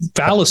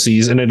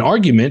fallacies in an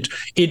argument,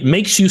 it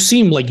makes you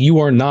seem like you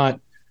are not,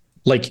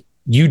 like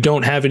you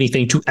don't have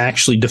anything to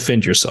actually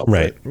defend yourself.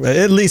 Right.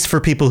 At least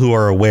for people who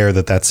are aware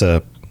that that's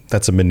a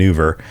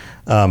maneuver.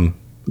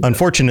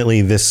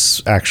 Unfortunately,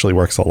 this actually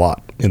works a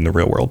lot in the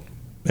real world.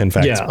 In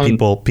fact,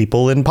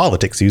 people in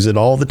politics use it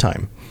all the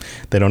time.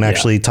 They don't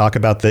actually talk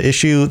about the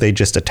issue. They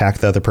just attack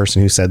the other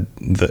person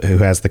who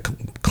has the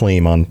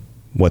claim on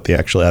what the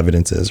actual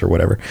evidence is or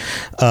whatever.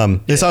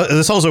 This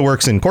also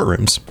works in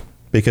courtrooms,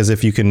 because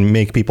if you can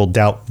make people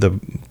doubt the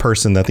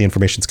person that the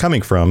information is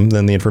coming from,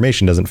 then the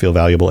information doesn't feel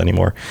valuable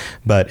anymore.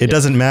 But it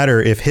doesn't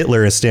matter if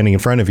Hitler is standing in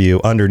front of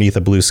you underneath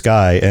a blue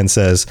sky and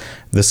says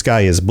the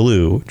sky is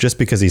blue. Just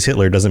because he's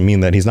Hitler doesn't mean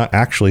that he's not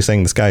actually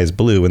saying the sky is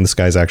blue and the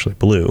sky is actually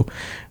blue.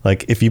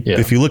 Like if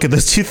you look at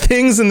those two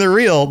things and they're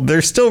real,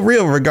 they're still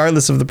real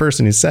regardless of the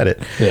person who said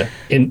it. Yeah.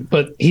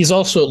 But he's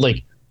also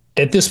like,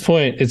 at this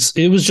point,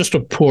 it was just a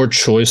poor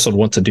choice on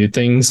what to do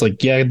things.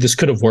 Like, yeah, this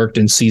could have worked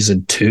in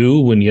season 2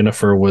 when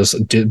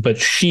Yennefer but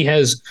she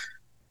has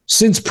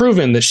since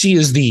proven that she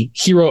is the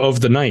hero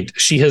of the night.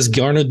 She has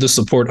garnered the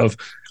support of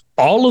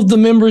all of the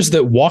members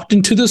that walked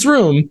into this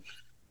room.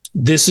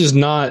 This is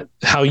not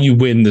how you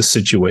win this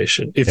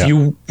situation. If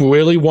you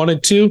really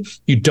wanted to,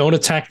 you don't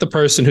attack the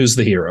person who's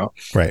the hero.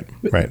 Right.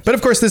 Right. But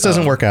of course, this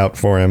doesn't work out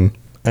for him.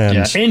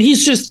 And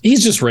he's just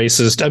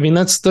racist. I mean,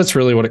 that's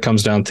really what it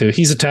comes down to.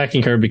 He's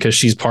attacking her because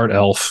she's part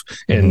elf,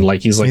 and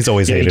like he's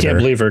always hated you can't her.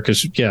 Believe her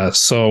because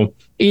So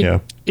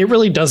it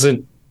really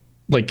doesn't,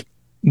 like,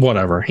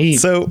 whatever. He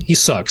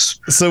sucks.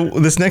 So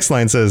this next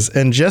line says,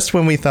 "And just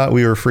when we thought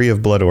we were free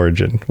of blood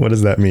origin." What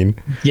does that mean?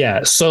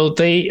 Yeah. So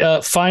they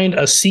find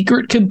a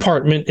secret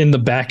compartment in the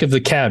back of the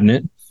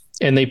cabinet,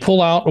 and they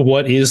pull out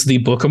what is the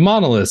Book of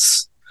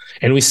Monoliths,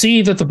 and we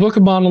see that the Book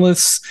of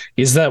Monoliths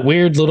is that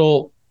weird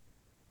little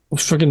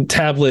freaking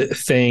tablet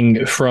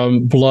thing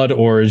from Blood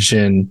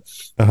Origin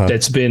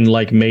that's been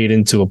like made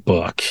into a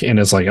book, and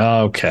it's like,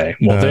 oh, okay,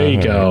 well, there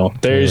you go,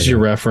 there's your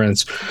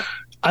reference.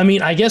 I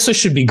mean, I guess I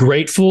should be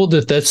grateful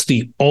that that's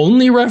the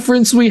only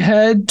reference we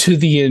had to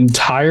the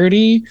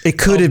entirety. It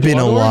could have been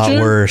a lot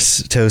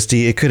worse,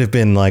 Toasty. It could have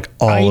been like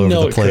all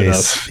over the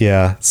place.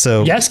 Yeah.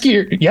 So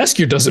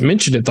Jaskier doesn't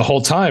mention it the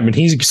whole time, and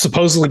he's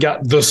supposedly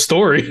got the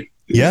story.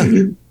 Yeah.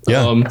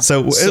 Yeah.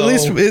 So at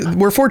least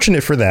we're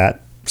fortunate for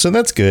that. So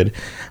that's good.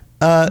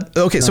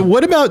 Okay, so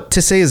what about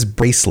Tissaya's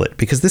bracelet?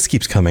 Because this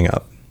keeps coming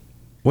up.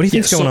 What do you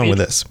think's going on with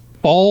this?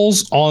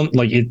 Falls on,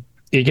 like,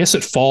 I guess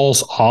it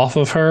falls off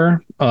of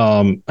her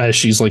as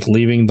she's like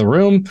leaving the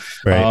room.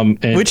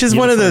 Right. Which is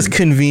one of those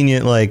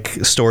convenient like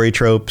story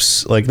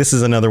tropes. Like this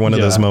is another one of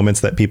those moments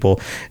that people,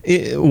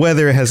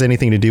 whether it has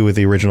anything to do with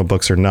the original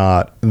books or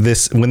not,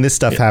 when this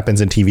stuff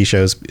happens in TV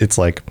shows, it's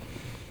like,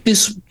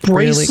 this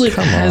bracelet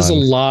has a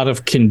lot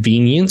of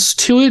convenience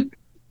to it,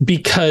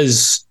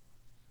 because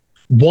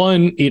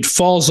 1, it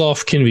falls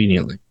off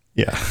conveniently.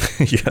 Yeah.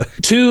 Yeah.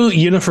 2,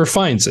 Yennefer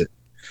finds it.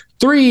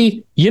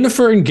 3,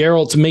 Yennefer and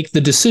Geralt make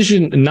the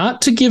decision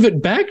not to give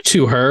it back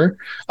to her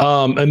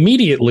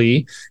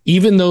immediately,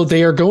 even though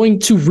they are going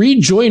to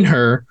rejoin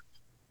her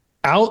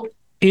out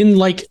in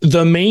like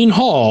the main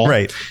hall.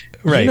 Right.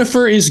 Right.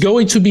 Yennefer is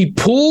going to be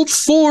pulled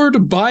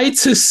forward by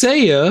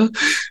Tissaia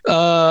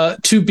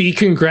to be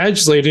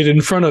congratulated in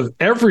front of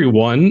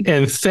everyone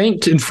and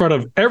thanked in front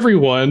of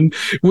everyone,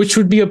 which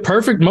would be a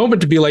perfect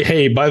moment to be like,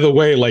 hey, by the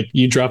way, like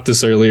you dropped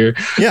this earlier.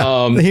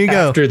 Yeah, here you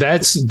go. After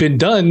that's been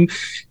done,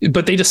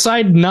 but they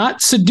decide not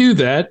to do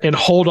that and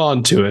hold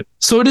on to it.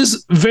 So it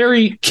is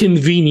very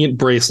convenient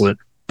bracelet,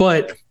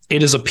 but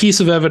it is a piece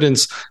of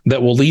evidence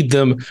that will lead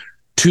them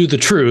to the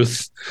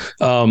truth.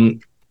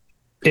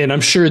 And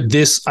I'm sure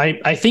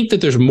I think that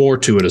there's more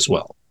to it as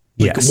well.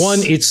 Like, yes.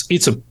 1,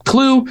 it's a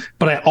clue,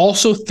 but I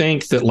also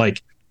think that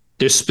like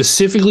there's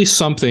specifically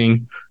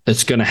something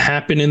that's going to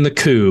happen in the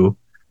coup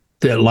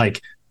that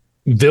like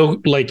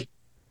Vilgefortz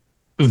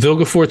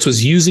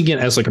was using it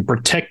as like a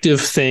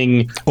protective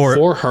thing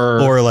for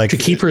her, or like to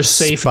keep her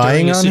safe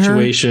during a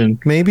situation.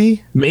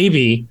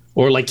 Maybe,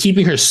 or like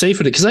keeping her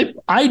safe at it. Because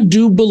I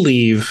do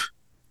believe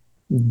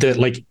that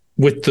like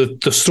with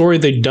the story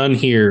they've done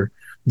here,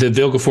 that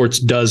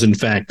Vilgefortz does in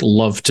fact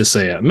love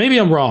Tissaia. Maybe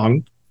I'm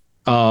wrong,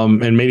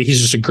 and maybe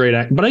he's just a great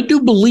actor, but I do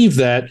believe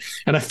that,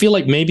 and I feel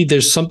like maybe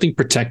there's something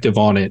protective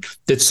on it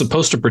that's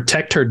supposed to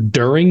protect her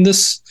during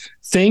this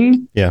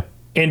thing. Yeah,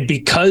 and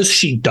because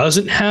she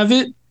doesn't have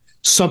it,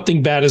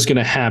 something bad is going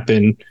to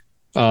happen.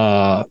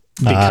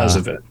 because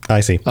of it. I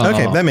see.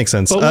 Okay, that makes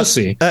sense. But we'll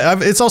see.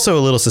 It's also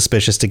a little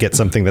suspicious to get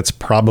something that's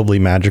probably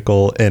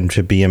magical and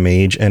to be a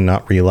mage and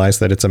not realize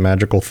that it's a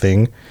magical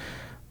thing,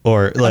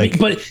 or like.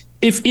 But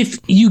if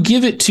you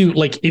give it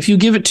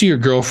to your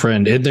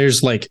girlfriend and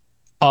there's like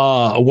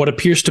what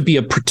appears to be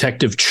a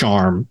protective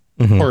charm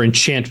or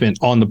enchantment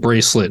on the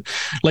bracelet,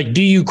 like,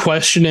 do you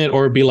question it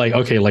or be like,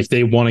 okay, like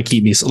they want to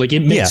keep me, like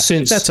it makes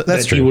sense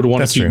that true. you would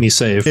want to keep me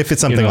safe if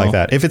it's something like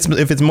that. If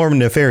it's more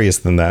nefarious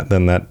than that,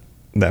 then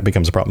that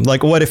becomes a problem.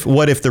 Like, what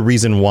if the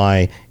reason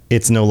why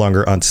it's no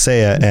longer Aunt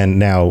Seiya and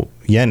now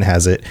Yen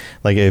has it,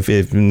 like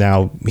if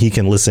now he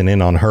can listen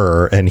in on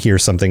her and hear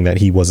something that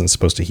he wasn't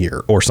supposed to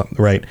hear or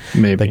something, right?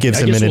 Maybe that gives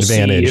him an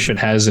advantage. See if it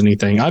has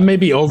anything. I may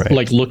be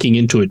like looking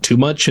into it too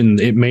much,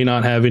 and it may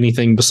not have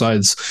anything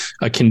besides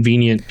a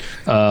convenient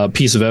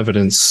piece of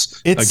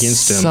evidence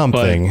against him.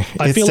 Something.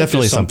 But I feel like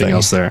there's something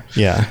else there.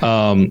 Yeah.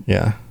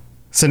 Yeah.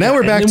 So now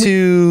we're back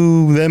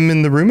to them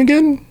in the room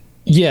again.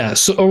 Yeah.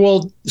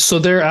 So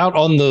they're out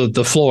on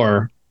the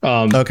floor.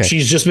 Okay.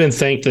 She's just been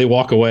thanked. They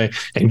walk away,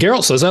 and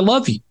Geralt says, "I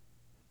love you"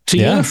 to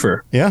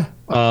Yennefer. Yeah.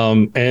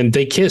 And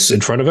they kiss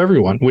in front of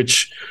everyone,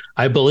 which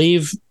I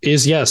believe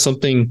is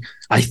something.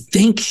 I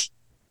think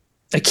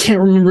I can't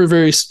remember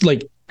very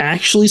like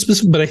actually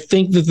specific, but I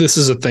think that this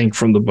is a thing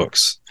from the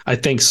books. I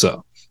think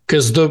so,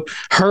 because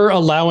her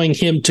allowing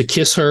him to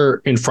kiss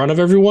her in front of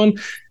everyone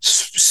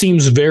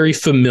seems very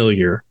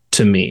familiar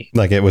to me.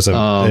 Like it was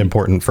an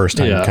important first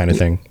time kind of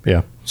thing.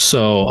 Yeah.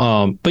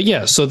 So,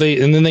 so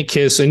they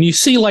kiss, and you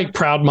see like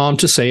proud mom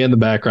to say in the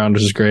background,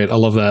 which is great. I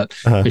love that.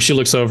 And she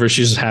looks over,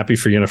 she's happy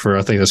for Yennefer.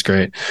 I think that's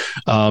great.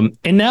 And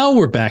now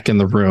we're back in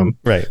the room.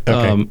 Right.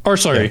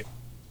 Okay.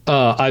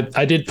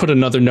 I did put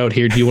another note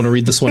here. Do you want to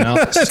read this one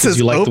out? Because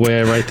you like the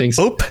way I write things.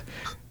 Ope.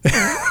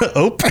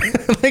 Ope.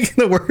 Like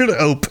the word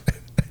ope.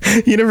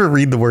 You never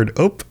read the word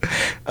ope.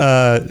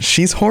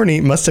 She's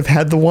horny, must have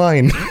had the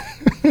wine.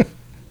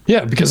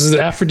 Yeah, because it's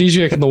an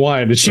aphrodisiac in the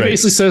wine, and she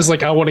basically says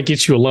like, "I want to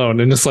get you alone,"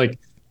 and it's like,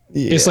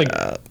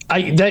 that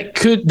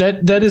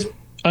is,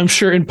 I'm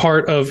sure, in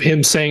part of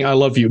him saying "I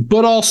love you,"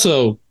 but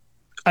also,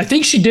 I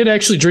think she did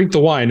actually drink the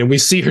wine, and we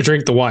see her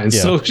drink the wine,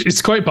 so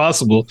it's quite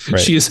possible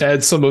she has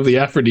had some of the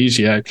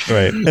aphrodisiac.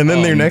 Right, and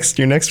then your next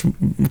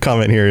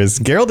comment here is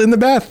Geralt in the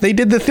bath. They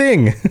did the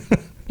thing.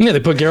 Yeah, they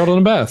put Geralt in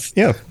a bath.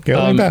 Yeah,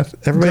 Geralt in a bath.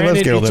 Everybody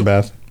loves Geralt in a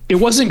bath. It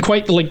wasn't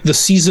quite like the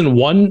season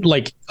 1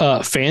 like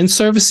fan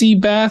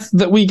servicey bath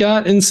that we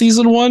got in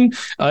season 1.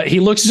 He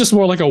looks just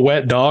more like a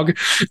wet dog,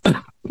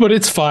 but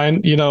it's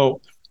fine. You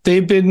know,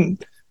 they've been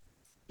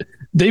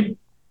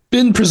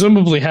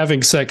presumably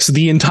having sex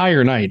the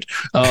entire night.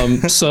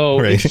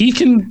 So if he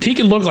can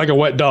look like a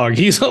wet dog,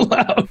 he's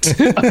allowed.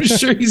 I'm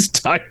sure he's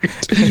tired.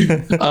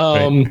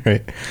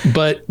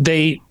 But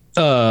they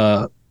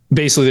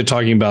basically they're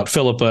talking about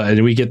Philippa,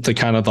 and we get the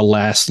kind of the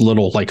last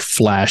little like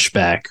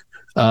flashback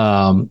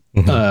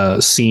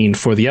scene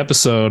for the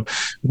episode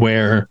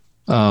where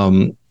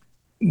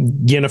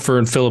Yennefer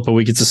and Philippa,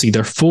 we get to see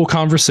their full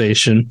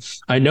conversation.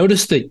 I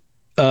noticed that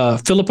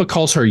Philippa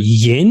calls her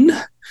Yin,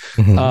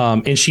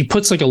 and she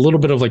puts like a little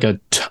bit of like a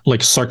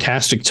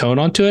sarcastic tone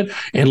onto it,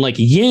 and like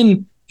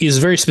Yin is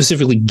very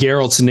specifically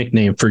Geralt's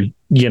nickname for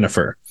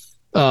Yennefer.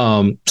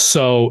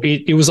 So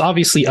it was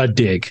obviously a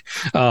dig.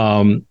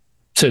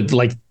 To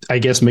like, I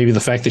guess maybe the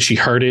fact that she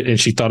heard it and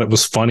she thought it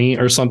was funny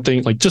or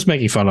something, like just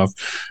making fun of.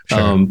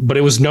 Sure. But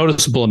it was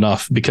noticeable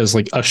enough because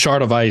like A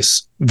Shard of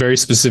Ice very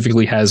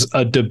specifically has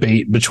a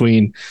debate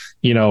between,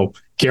 you know,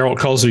 Geralt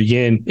calls her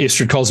Yin,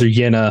 Istrid calls her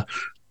Yenna,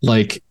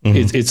 like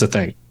it's a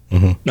thing.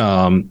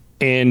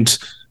 And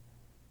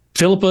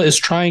Philippa is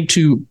trying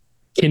to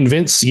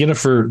convince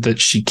Yennefer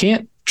that she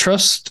can't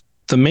trust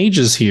the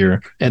mages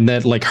here, and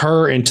that like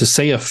her and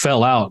Tissaia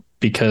fell out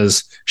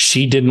because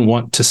she didn't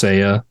want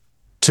Tissaia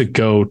to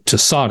go to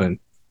Sodden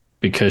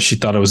because she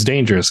thought it was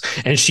dangerous.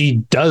 And she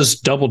does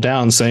double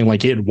down saying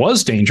like, it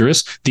was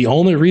dangerous. The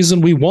only reason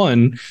we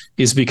won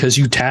is because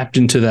you tapped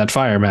into that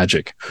fire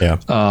magic. Yeah.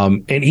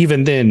 And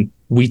even then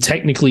we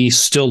technically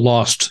still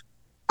lost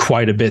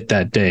quite a bit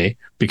that day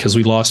because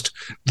we lost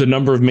the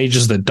number of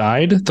mages that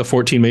died, the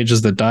 14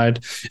 mages that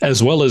died,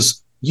 as well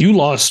as you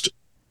lost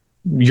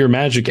your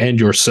magic and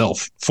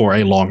yourself for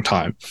a long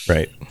time.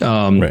 Right.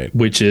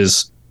 Which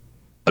is,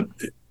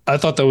 I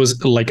thought that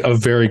was like a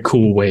very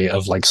cool way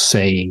of like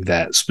saying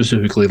that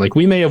specifically. Like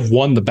we may have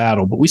won the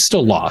battle, but we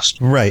still lost.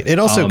 Right. It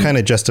also kind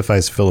of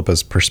justifies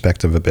Philippa's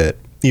perspective a bit,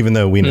 even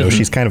though we know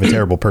she's kind of a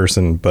terrible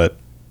person, but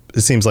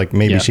it seems like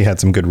maybe she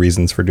had some good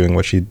reasons for doing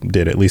what she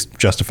did, at least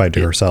justified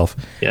to herself.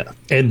 Yeah.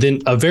 And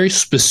then a very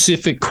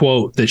specific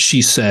quote that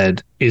she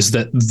said is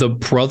that the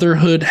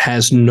Brotherhood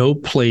has no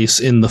place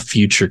in the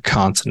future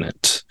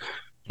continent.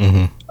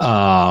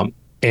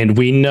 And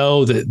we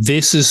know that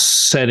this is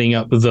setting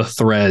up the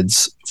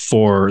threads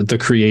for the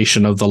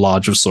creation of the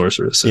Lodge of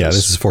Sorceresses. Yeah,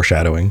 this is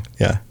foreshadowing.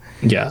 Yeah.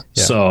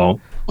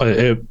 So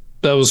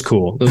That was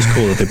cool. It was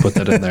cool that they put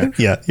that in there.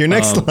 Yeah. Your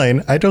next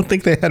line, I don't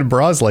think they had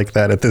bras like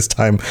that at this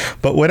time,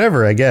 but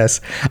whatever, I guess.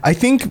 I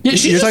think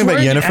you're talking about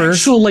Yennefer.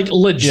 Actual, like,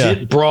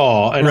 legit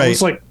bra. And I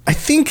was like, I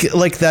think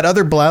like that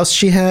other blouse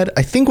she had,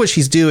 I think what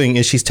she's doing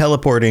is she's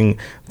teleporting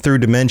through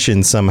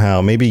dimensions somehow,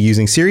 maybe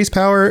using Ceres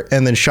power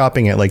and then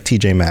shopping at like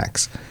TJ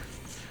Maxx.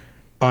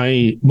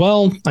 I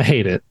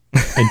hate it.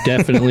 I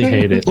definitely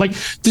hate it. Like,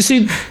 you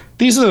see,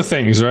 these are the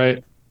things,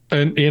 right?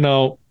 And, you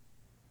know,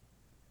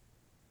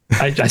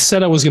 I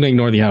said I was going to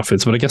ignore the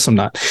outfits, but I guess I'm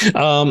not.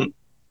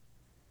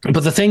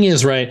 But the thing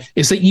is, right,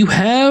 is that you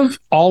have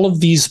all of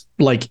these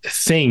like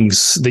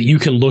things that you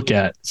can look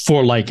at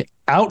for like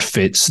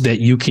outfits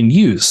that you can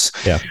use.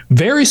 Yeah.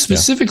 Very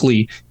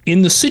specifically,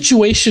 in the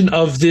situation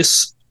of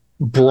this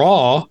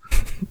bra,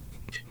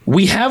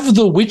 we have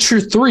The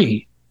Witcher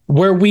 3,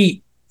 where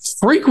we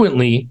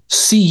frequently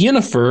see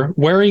Yennefer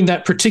wearing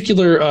that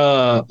particular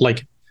it's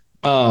like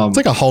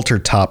a halter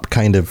top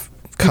kind of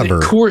cover,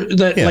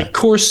 like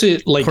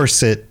corset,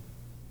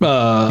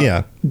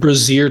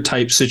 brassiere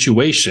type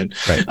situation.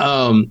 Right.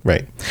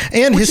 Right.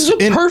 And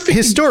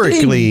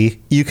historically,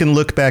 thing. You can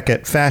look back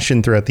at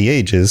fashion throughout the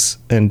ages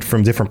and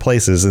from different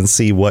places and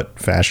see what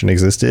fashion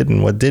existed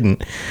and what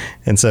didn't.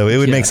 And so it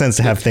would make sense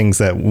to have things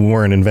that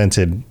weren't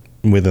invented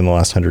within the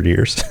last 100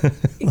 years.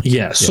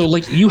 So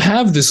like you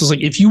have this is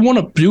like, if you want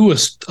to do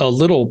a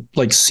little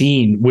like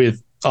scene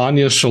with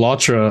Anya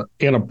Chalotra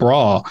in a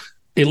bra,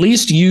 at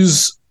least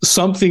use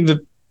something that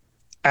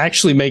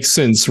actually makes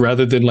sense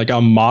rather than like a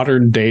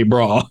modern day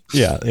bra.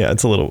 Yeah,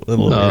 it's a little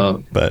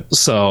weird, but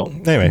so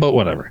anyway, but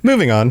whatever.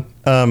 Moving on.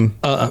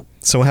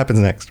 So what happens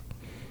next?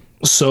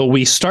 So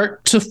we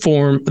start to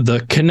form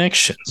the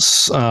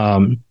connections.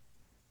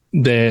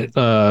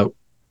 That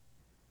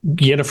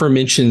Yennefer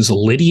mentions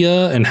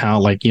Lydia and how,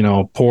 like, you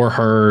know, poor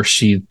her.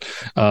 She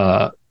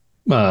got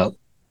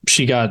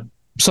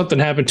something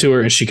happened to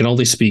her and she can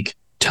only speak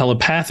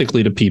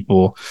telepathically to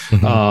people.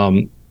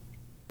 Mm-hmm.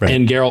 Right.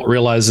 And Geralt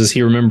realizes,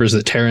 he remembers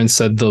that Taryn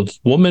said the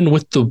woman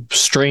with the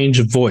strange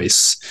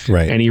voice.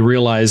 Right. And he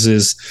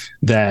realizes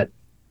that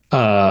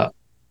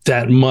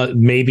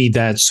maybe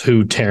that's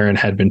who Taryn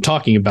had been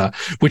talking about,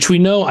 which we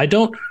know. I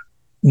don't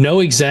know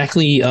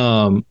exactly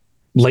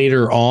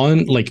later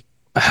on, like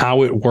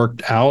how it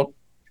worked out,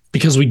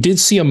 because we did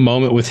see a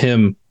moment with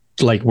him,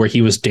 like where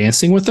he was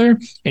dancing with her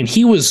and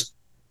he was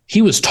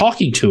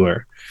talking to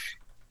her,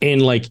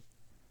 and like,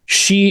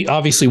 she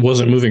obviously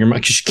wasn't moving her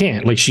mouth because she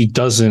can't, like, she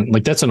doesn't,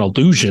 like, that's an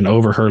illusion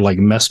over her like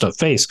messed up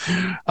face.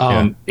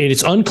 And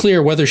it's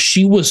unclear whether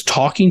she was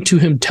talking to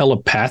him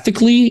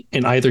telepathically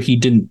and either he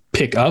didn't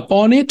pick up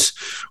on it,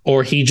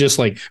 or he just,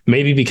 like,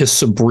 maybe because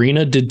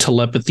Sabrina did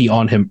telepathy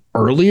on him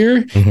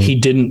earlier, he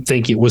didn't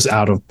think it was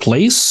out of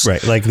place.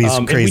 Right. Like these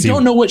crazy. And we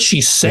don't know what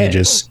she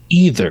says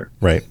either.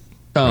 Right.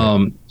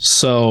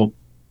 So.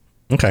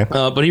 Okay.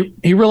 But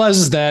he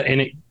realizes that,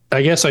 and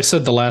I guess I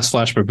said the last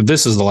flashback, but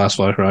this is the last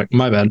flashback.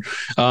 My bad.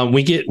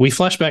 We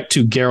flash back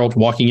to Geralt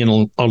walking in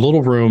a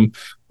little room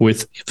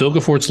with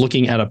Vilgefortz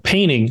looking at a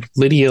painting.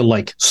 Lydia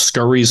like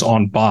scurries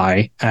on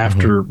by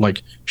after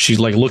like she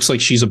like looks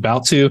like she's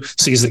about to,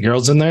 sees that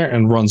Geralt's in there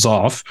and runs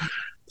off.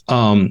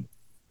 And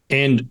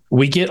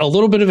we get a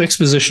little bit of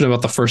exposition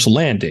about the first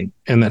landing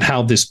and that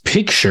how this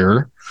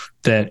picture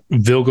that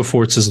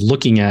Vilgefortz is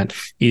looking at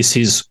is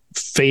his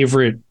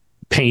favorite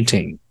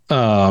painting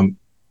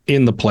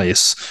in the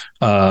place,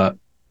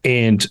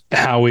 and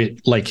how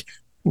it like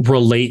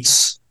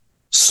relates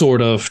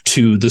sort of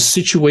to the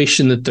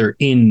situation that they're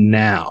in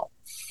now,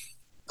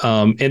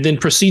 and then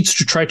proceeds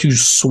to try to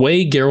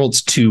sway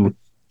Geralt to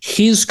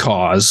his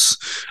cause,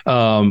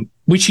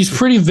 which he's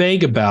pretty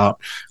vague about,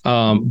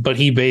 but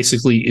he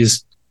basically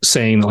is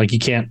saying like you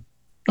can't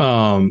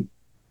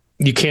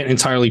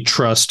entirely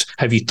trust.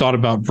 Have you thought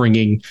about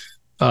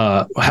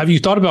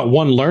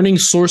learning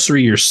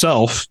sorcery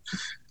yourself?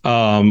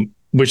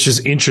 Which is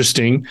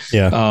interesting.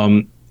 Yeah.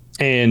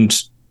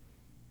 And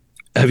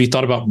have you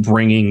thought about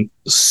bringing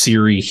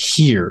Ciri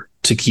here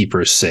to keep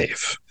her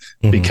safe?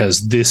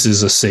 Because this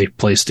is a safe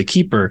place to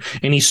keep her.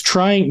 And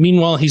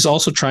meanwhile, he's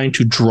also trying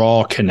to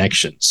draw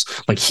connections.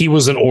 Like, he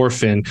was an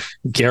orphan.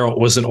 Geralt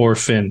was an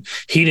orphan.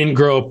 He didn't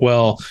grow up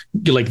well.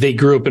 Like, they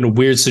grew up in a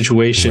weird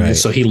situation. Right. And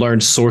so he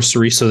learned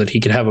sorcery so that he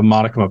could have a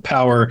modicum of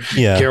power.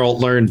 Yeah. Geralt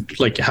learned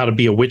like how to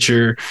be a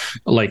witcher.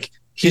 Like,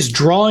 he's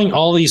drawing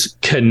all these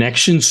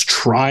connections,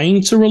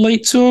 trying to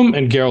relate to him,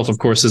 and Geralt, of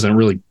course, isn't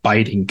really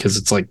biting because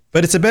it's like.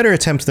 But it's a better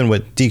attempt than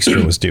what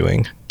Dijkstra was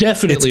doing.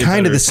 Definitely, it's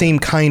kind of the same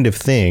kind of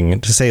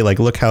thing to say, like,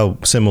 look how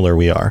similar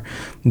we are.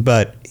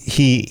 But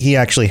he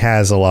actually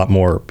has a lot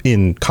more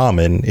in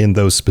common in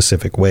those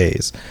specific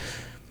ways.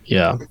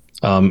 Yeah,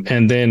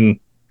 and then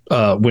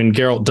when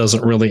Geralt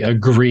doesn't really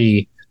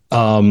agree,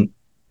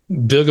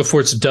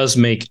 Vilgefortz does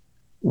make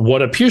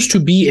what appears to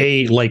be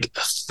a like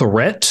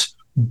threat,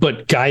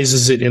 but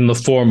guises it in the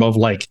form of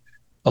like,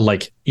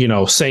 you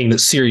know, saying that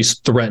Ciri's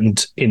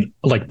threatened in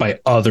like by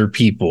other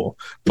people.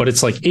 But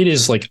it's like, it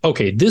is like,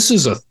 okay, this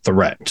is a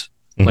threat.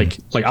 Like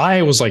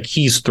I was like,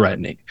 he's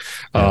threatening.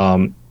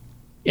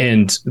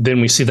 And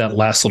then we see that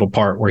last little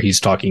part where he's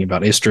talking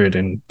about Istrid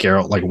and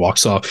Geralt like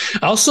walks off.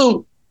 I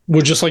also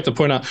would just like to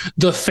point out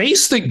the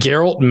face that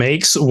Geralt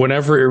makes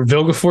whenever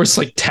Vilgefortz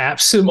like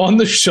taps him on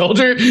the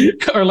shoulder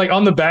or like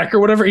on the back or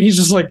whatever. He's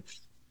just like,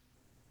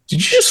 did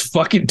you just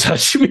fucking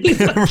touch me?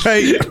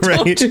 Like,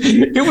 right.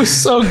 It was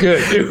so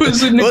good. It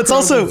was an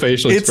incredible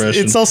facial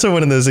expression. It's also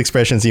one of those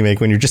expressions you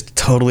make when you're just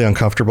totally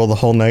uncomfortable the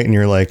whole night and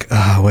you're like,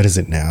 oh, what is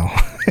it now?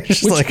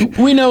 Which like,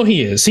 we know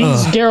he is.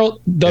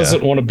 Geralt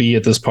doesn't want to be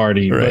at this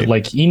party, but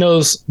like he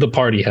knows the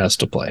party has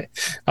to play.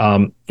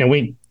 And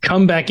we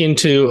come back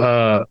into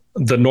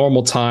the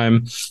normal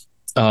time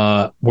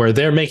where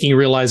they're making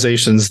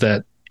realizations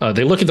that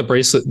they look at the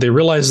bracelet. They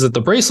realize that the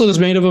bracelet is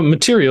made of a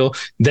material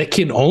that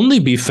can only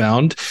be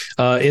found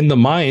in the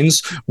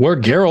mines where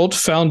Geralt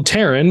found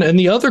Taryn and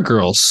the other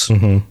girls.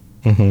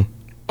 Mm-hmm. Mm-hmm.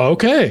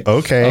 Okay.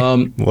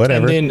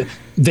 Whatever. And then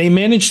they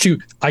managed to,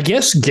 I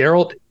guess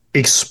Geralt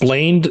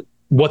explained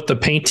what the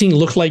painting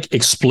looked like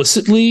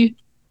explicitly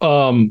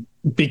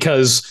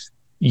because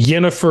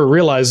Yennefer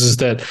realizes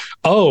that,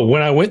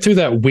 when I went through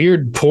that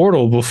weird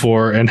portal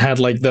before and had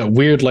like that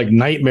weird like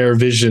nightmare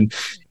vision,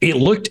 it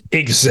looked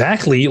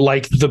exactly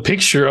like the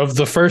picture of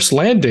the first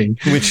landing.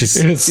 Which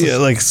is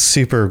like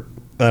super,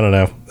 I don't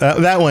know.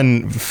 That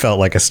one felt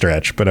like a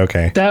stretch, but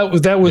okay.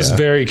 That was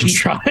very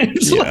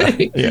contrived.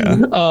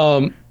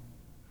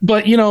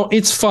 But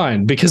it's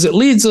fine because it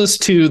leads us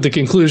to the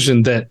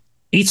conclusion that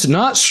it's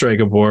not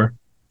Stregobor,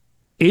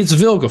 it's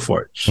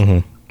Vilgefortz.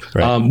 Mm-hmm.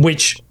 Right.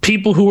 Which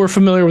people who were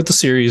familiar with the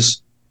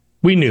series,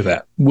 we knew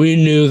that. We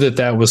knew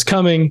that was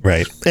coming.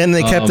 Right. And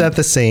they kept that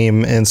the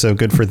same. And so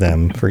good for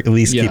them for at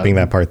least keeping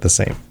that part the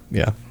same.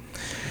 Yeah.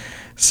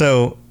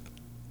 So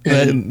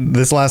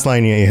this last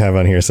line you have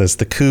on here says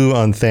the coup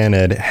on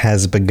Thanedd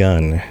has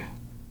begun.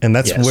 And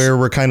that's where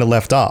we're kind of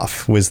left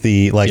off was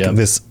the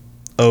this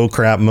oh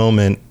crap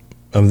moment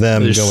of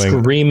them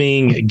going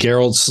screaming.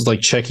 Geralt's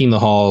like checking the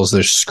halls.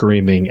 They're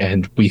screaming.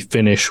 And we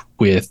finish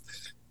with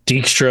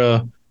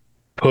Dijkstra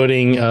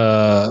putting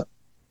a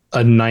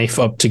knife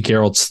up to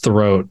Geralt's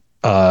throat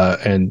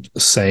and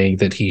saying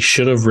that he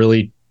should have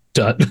really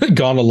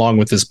gone along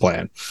with his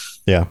plan.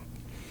 Yeah.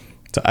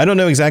 So I don't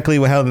know exactly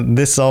how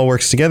this all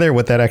works together,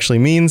 what that actually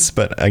means,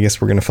 but I guess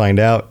we're going to find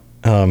out.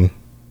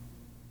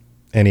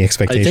 Any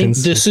expectations? I think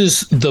this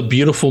is the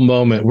beautiful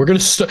moment. We're going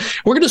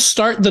to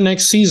start the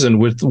next season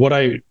with what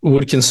I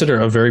would consider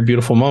a very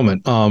beautiful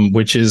moment,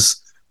 which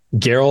is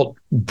Geralt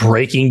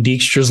breaking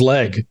Dijkstra's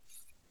leg.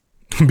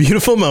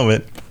 Beautiful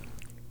moment.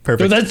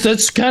 Perfect. So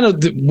that's kind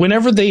of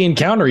whenever they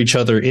encounter each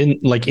other in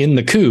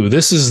the coup,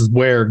 this is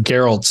where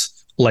Geralt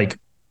like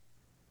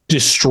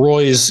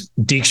destroys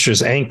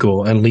Dijkstra's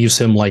ankle and leaves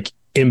him like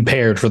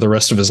impaired for the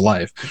rest of his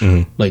life.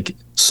 Mm-hmm. Like,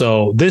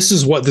 so this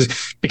is what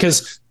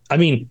because I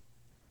mean,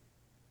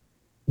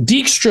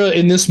 Dijkstra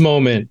in this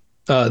moment,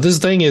 this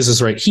thing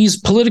is right. He's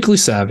politically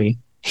savvy.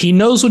 He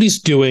knows what he's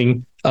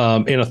doing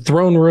in a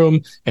throne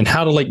room and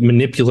how to like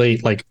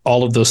manipulate like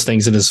all of those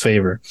things in his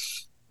favor.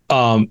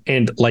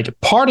 And like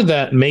part of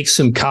that makes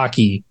him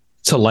cocky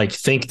to like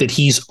think that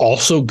he's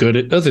also good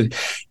at other.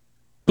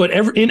 But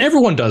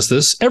everyone does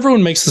this.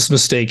 Everyone makes this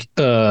mistake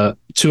to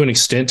an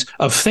extent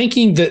of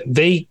thinking that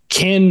they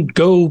can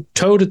go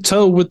toe to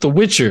toe with the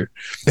Witcher.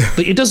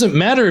 Like, it doesn't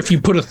matter if you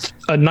put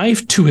a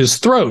knife to his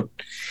throat.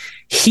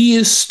 He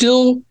is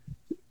still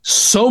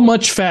so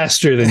much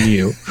faster than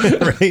you.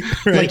 right.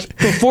 Like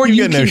before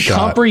you can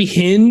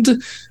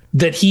comprehend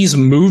that he's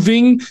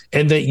moving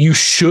and that you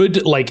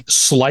should like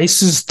slice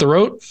his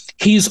throat,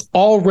 he's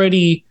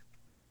already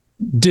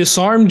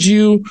disarmed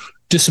you,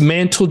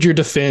 dismantled your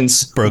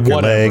defense, broke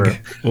your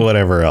leg,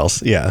 whatever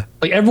else. Yeah.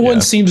 Like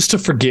everyone seems to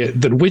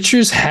forget that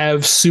Witchers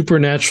have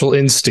supernatural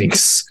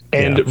instincts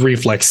and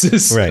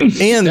reflexes. Right.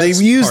 And they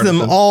use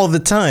them all the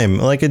time.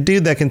 Like a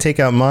dude that can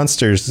take out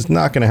monsters is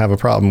not going to have a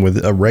problem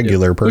with a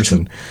regular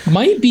person. Which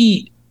might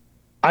be,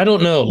 I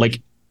don't know,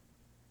 like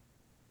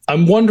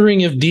I'm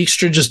wondering if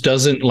Dijkstra just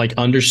doesn't like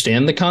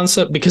understand the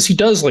concept because he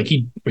does like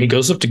he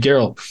goes up to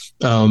Geralt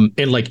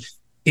and like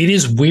it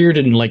is weird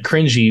and like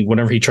cringy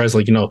whenever he tries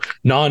like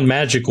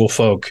non-magical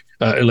folk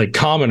like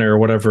commoner or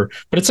whatever,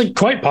 but it's like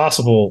quite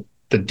possible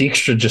that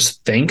Dijkstra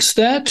just thinks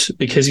that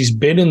because he's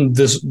been in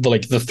this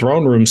like the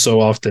throne room so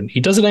often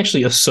he doesn't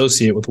actually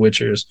associate with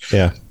Witchers.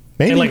 Yeah,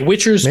 maybe. And like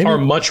Witchers are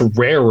much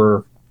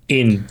rarer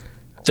in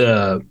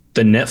the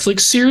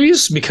Netflix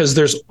series because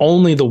there's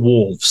only the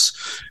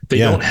wolves. They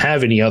don't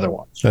have any other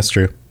ones. That's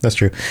true.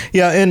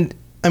 Yeah. And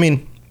I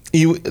mean,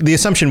 the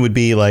assumption would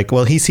be like,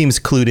 well, he seems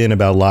clued in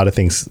about a lot of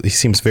things. He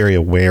seems very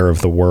aware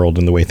of the world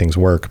and the way things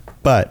work.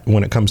 But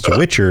when it comes to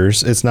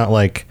Witchers, it's not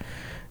like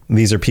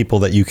these are people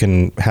that you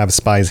can have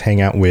spies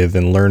hang out with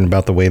and learn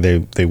about the way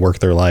they work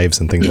their lives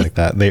and things like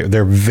that.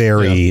 They're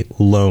very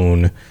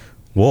lone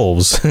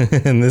wolves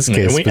in this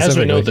case. As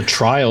we know, the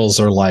trials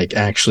are like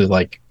actually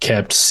like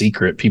kept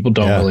secret. People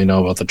don't really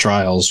know about the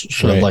trials.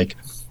 So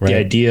the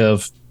idea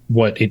of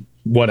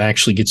what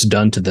actually gets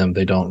done to them,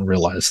 they don't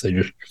realize. They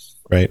just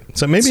right.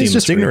 So maybe he's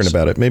just ignorant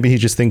about it. Maybe he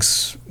just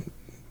thinks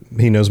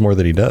he knows more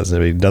than he does. I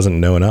mean, he doesn't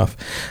know enough.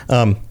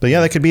 But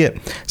yeah, that could be it.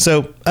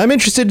 So I'm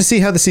interested to see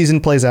how the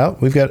season plays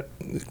out. We've got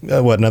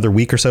another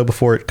week or so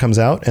before it comes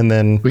out, and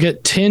then we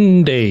get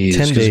 10 days.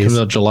 10 days. It comes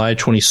out July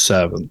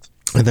 27th,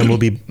 and then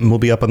we'll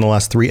be up on the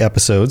last 3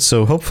 episodes.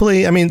 So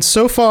hopefully, I mean,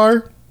 so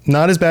far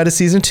not as bad as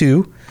season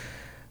 2.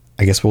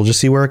 I guess we'll just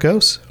see where it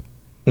goes.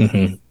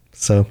 Mm-hmm.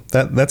 So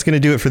that's going to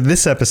do it for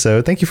this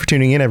episode. Thank you for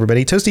tuning in,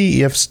 everybody. Toasty,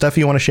 you have stuff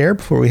you want to share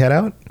before we head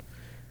out?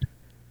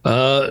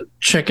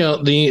 Check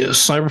out the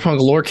Cyberpunk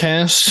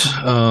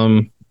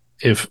Lorecast.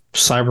 If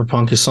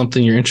Cyberpunk is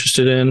something you're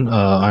interested in,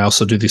 I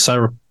also do the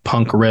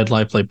Cyberpunk Red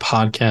Light Play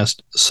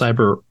podcast,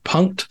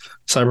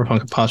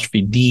 Cyberpunk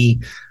apostrophe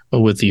D,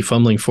 with the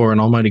Fumbling for an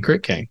Almighty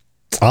Crit Gang.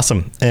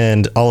 Awesome.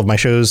 And all of my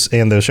shows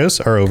and those shows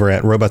are over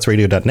at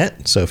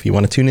robotsradio.net. So if you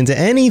want to tune into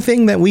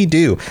anything that we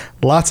do,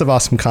 lots of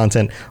awesome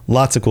content,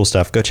 lots of cool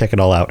stuff. Go check it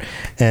all out.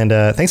 And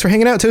thanks for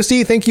hanging out,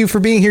 Toasty. Thank you for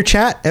being here,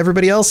 chat.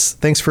 Everybody else,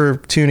 thanks for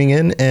tuning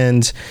in.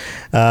 And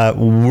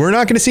we're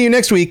not going to see you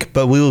next week,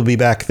 but we will be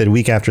back the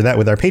week after that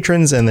with our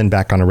patrons and then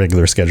back on a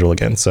regular schedule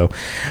again. So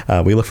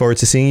we look forward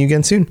to seeing you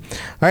again soon.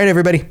 All right,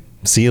 everybody.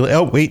 See you.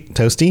 Oh, wait,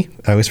 Toasty.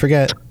 I always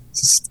forget.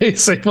 Stay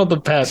safe on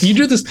the path. You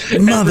do this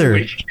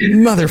mother,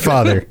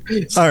 father.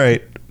 All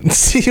right.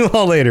 See you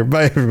all later.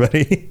 Bye,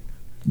 everybody.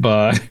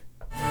 Bye.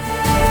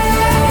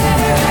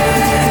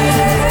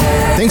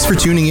 Thanks for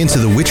tuning into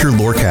the Witcher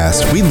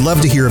Lorecast. We'd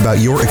love to hear about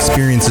your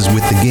experiences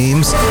with the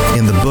games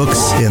and the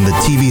books and the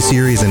TV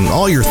series and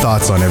all your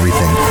thoughts on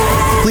everything.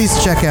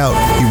 Please check out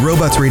the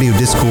Robots Radio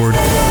Discord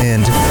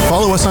and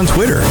follow us on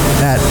Twitter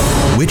at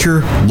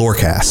Witcher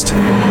Lorecast.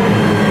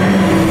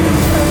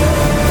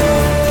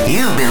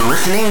 You've been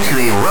listening to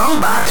a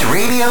Robots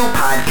Radio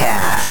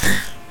podcast.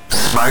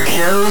 Smart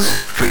shows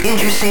for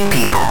interesting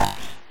people.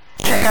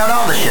 Check out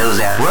all the shows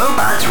at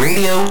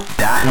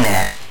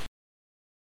robotsradio.net.